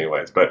post them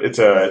anyways. But it's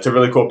a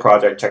really cool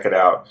project. Check it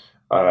out.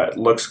 It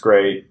looks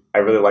great. I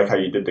really like how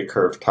you did the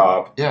curved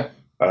top. Yeah.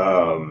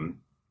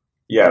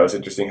 It was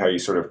interesting how you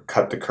sort of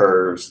cut the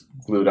curves,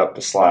 glued up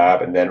the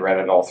slab, and then ran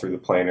it all through the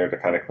planer to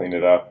kind of clean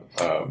it up.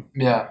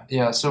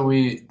 Yeah. So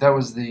that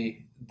was the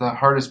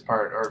hardest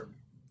part,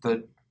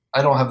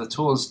 I don't have the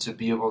tools to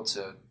be able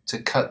to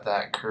cut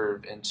that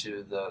curve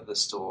into the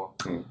stool.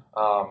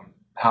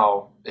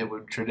 How it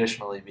would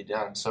traditionally be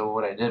done. So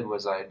what I did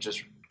was I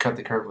just cut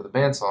the curve with a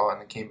bandsaw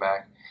and then came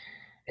back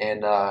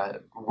and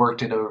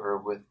worked it over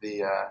with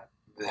the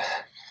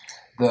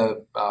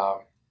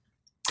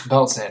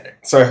belt sander.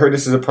 So I heard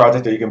this is a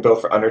project that you can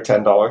build for under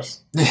 $10.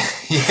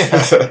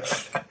 Yeah.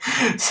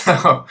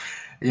 So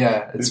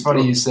yeah, it's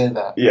funny you say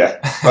that. Yeah.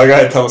 Well, go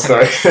ahead, tell the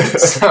story.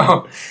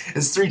 So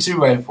it's 3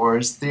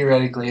 2x4s.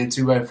 Theoretically, a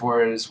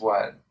 2x4 is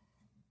what?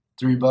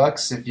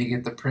 $3 if you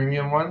get the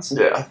premium ones?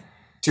 Yeah.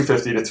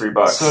 $2.50 to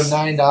 $3. So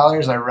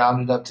 $9. I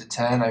rounded up to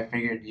 10. I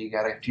figured you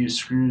got a few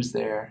screws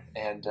there,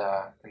 and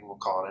we'll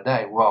call it a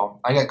day. Well,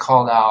 I got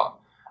called out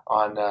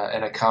on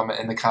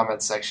in the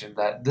comment section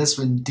that this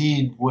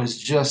indeed was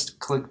just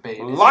clickbait.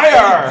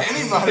 Liar!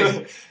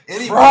 Anybody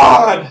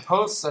fraud! who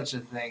posts such a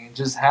thing, it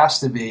just has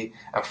to be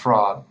a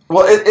fraud.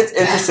 Well, it's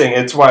interesting.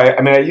 It's why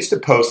I used to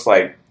post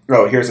like,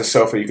 oh, here's a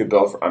sofa you could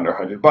build for under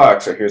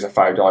 $100, or here's a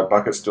 $5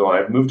 bucket stool.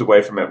 And I've moved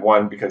away from it,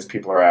 one, because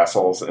people are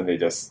assholes and they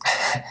just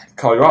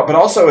call you out. But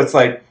also, it's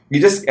like, you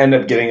just end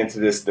up getting into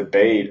this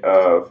debate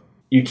of,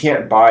 you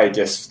can't buy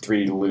just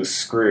 3 loose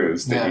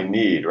screws that you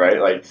need, right?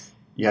 Like,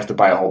 you have to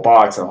buy a whole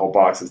box, and a whole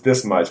box is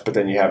this much, but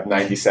then you have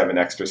 97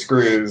 extra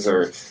screws,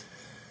 or,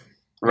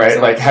 right?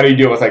 Exactly. Like, how do you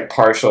deal with, like,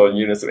 partial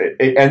units?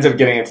 It ends up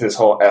getting into this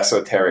whole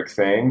esoteric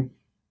thing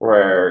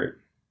where,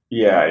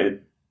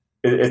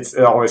 it's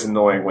always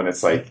annoying when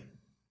it's like,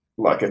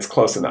 look, it's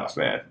close enough,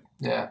 man.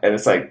 Yeah. And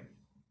it's like,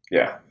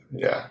 yeah.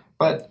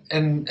 But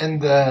in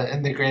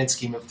the grand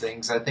scheme of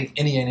things, I think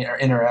any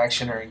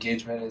interaction or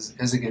engagement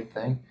is a good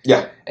thing.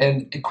 Yeah.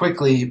 And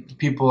quickly,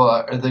 people,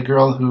 the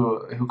girl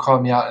who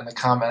called me out in the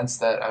comments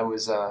that I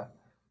was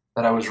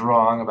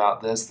wrong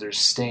about this. There's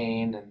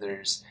stain and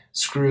there's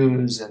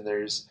screws and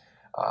there's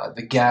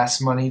the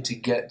gas money to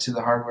get to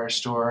the hardware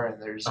store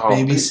and there's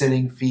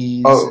babysitting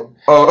fees.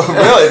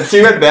 Really? So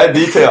you had that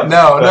detail?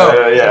 No.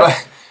 Yeah.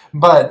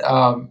 But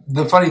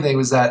the funny thing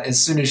was that as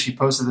soon as she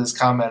posted this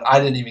comment, I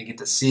didn't even get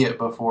to see it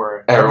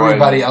before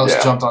everybody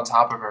else jumped on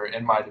top of her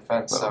in my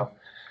defense. So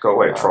go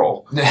away,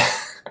 troll.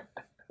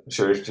 I'm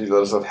sure she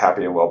lives a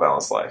happy and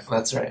well-balanced life.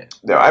 That's right.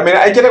 No, I mean,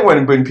 I get it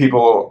when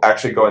people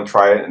actually go and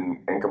try it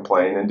and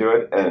complain and do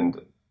it,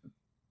 and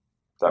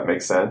that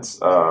makes sense.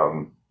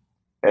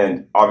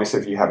 And obviously,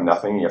 if you have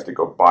nothing, you have to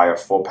go buy a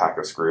full pack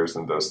of screws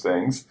and those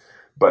things.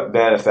 But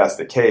then if that's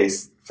the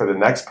case, for the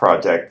next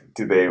project,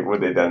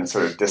 would they then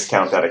sort of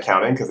discount that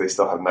accounting because they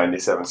still have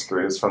 97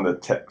 screws from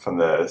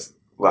the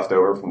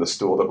leftover from the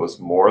stool that was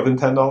more than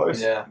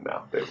 $10? Yeah.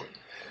 No, they wouldn't.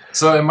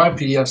 So in my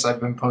PDFs, I've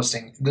been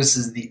posting, this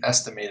is the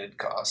estimated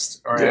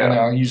cost. And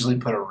I'll usually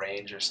put a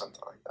range or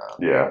something like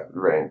that. Yeah,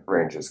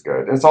 range is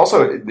good. And it's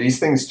also, these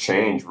things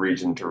change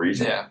region to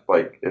region. Yeah.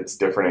 Like, it's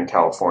different in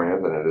California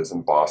than it is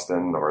in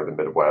Boston or the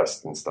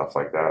Midwest and stuff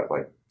like that.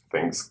 Like,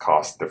 things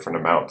cost different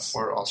amounts.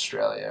 Or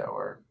Australia,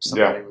 or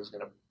somebody was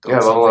going to build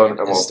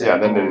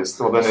then they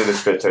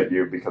just bitch at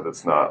you because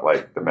it's not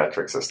like the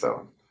metric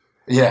system.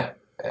 Yeah,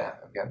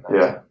 I've got that.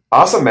 Yeah.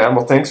 Awesome, man.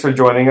 Well, thanks for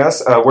joining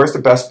us. Where's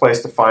the best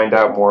place to find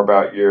out more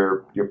about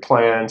your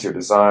plans, your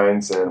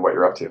designs, and what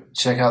you're up to?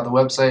 Check out the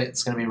website.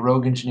 It's going to be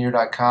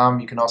rogueengineer.com.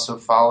 You can also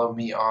follow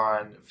me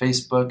on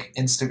Facebook,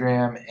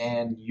 Instagram,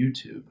 and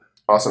YouTube.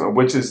 Awesome. And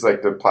which is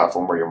like the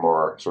platform where you're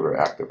more sort of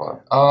active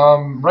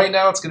on? Right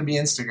now, it's going to be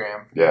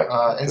Instagram. Yeah.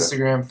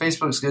 Instagram.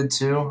 Facebook's good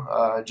too,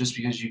 just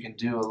because you can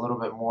do a little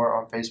bit more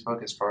on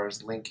Facebook as far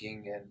as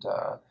linking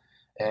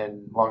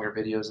and longer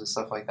videos and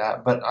stuff like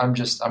that. But I'm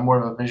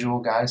more of a visual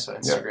guy, so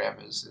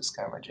Instagram is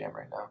kind of my jam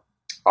right now.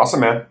 Awesome,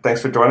 man.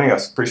 Thanks for joining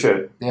us. Appreciate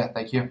it. Yeah,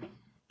 thank you.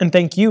 And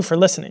thank you for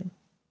listening.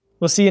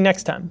 We'll see you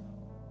next time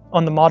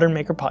on the Modern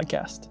Maker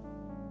Podcast.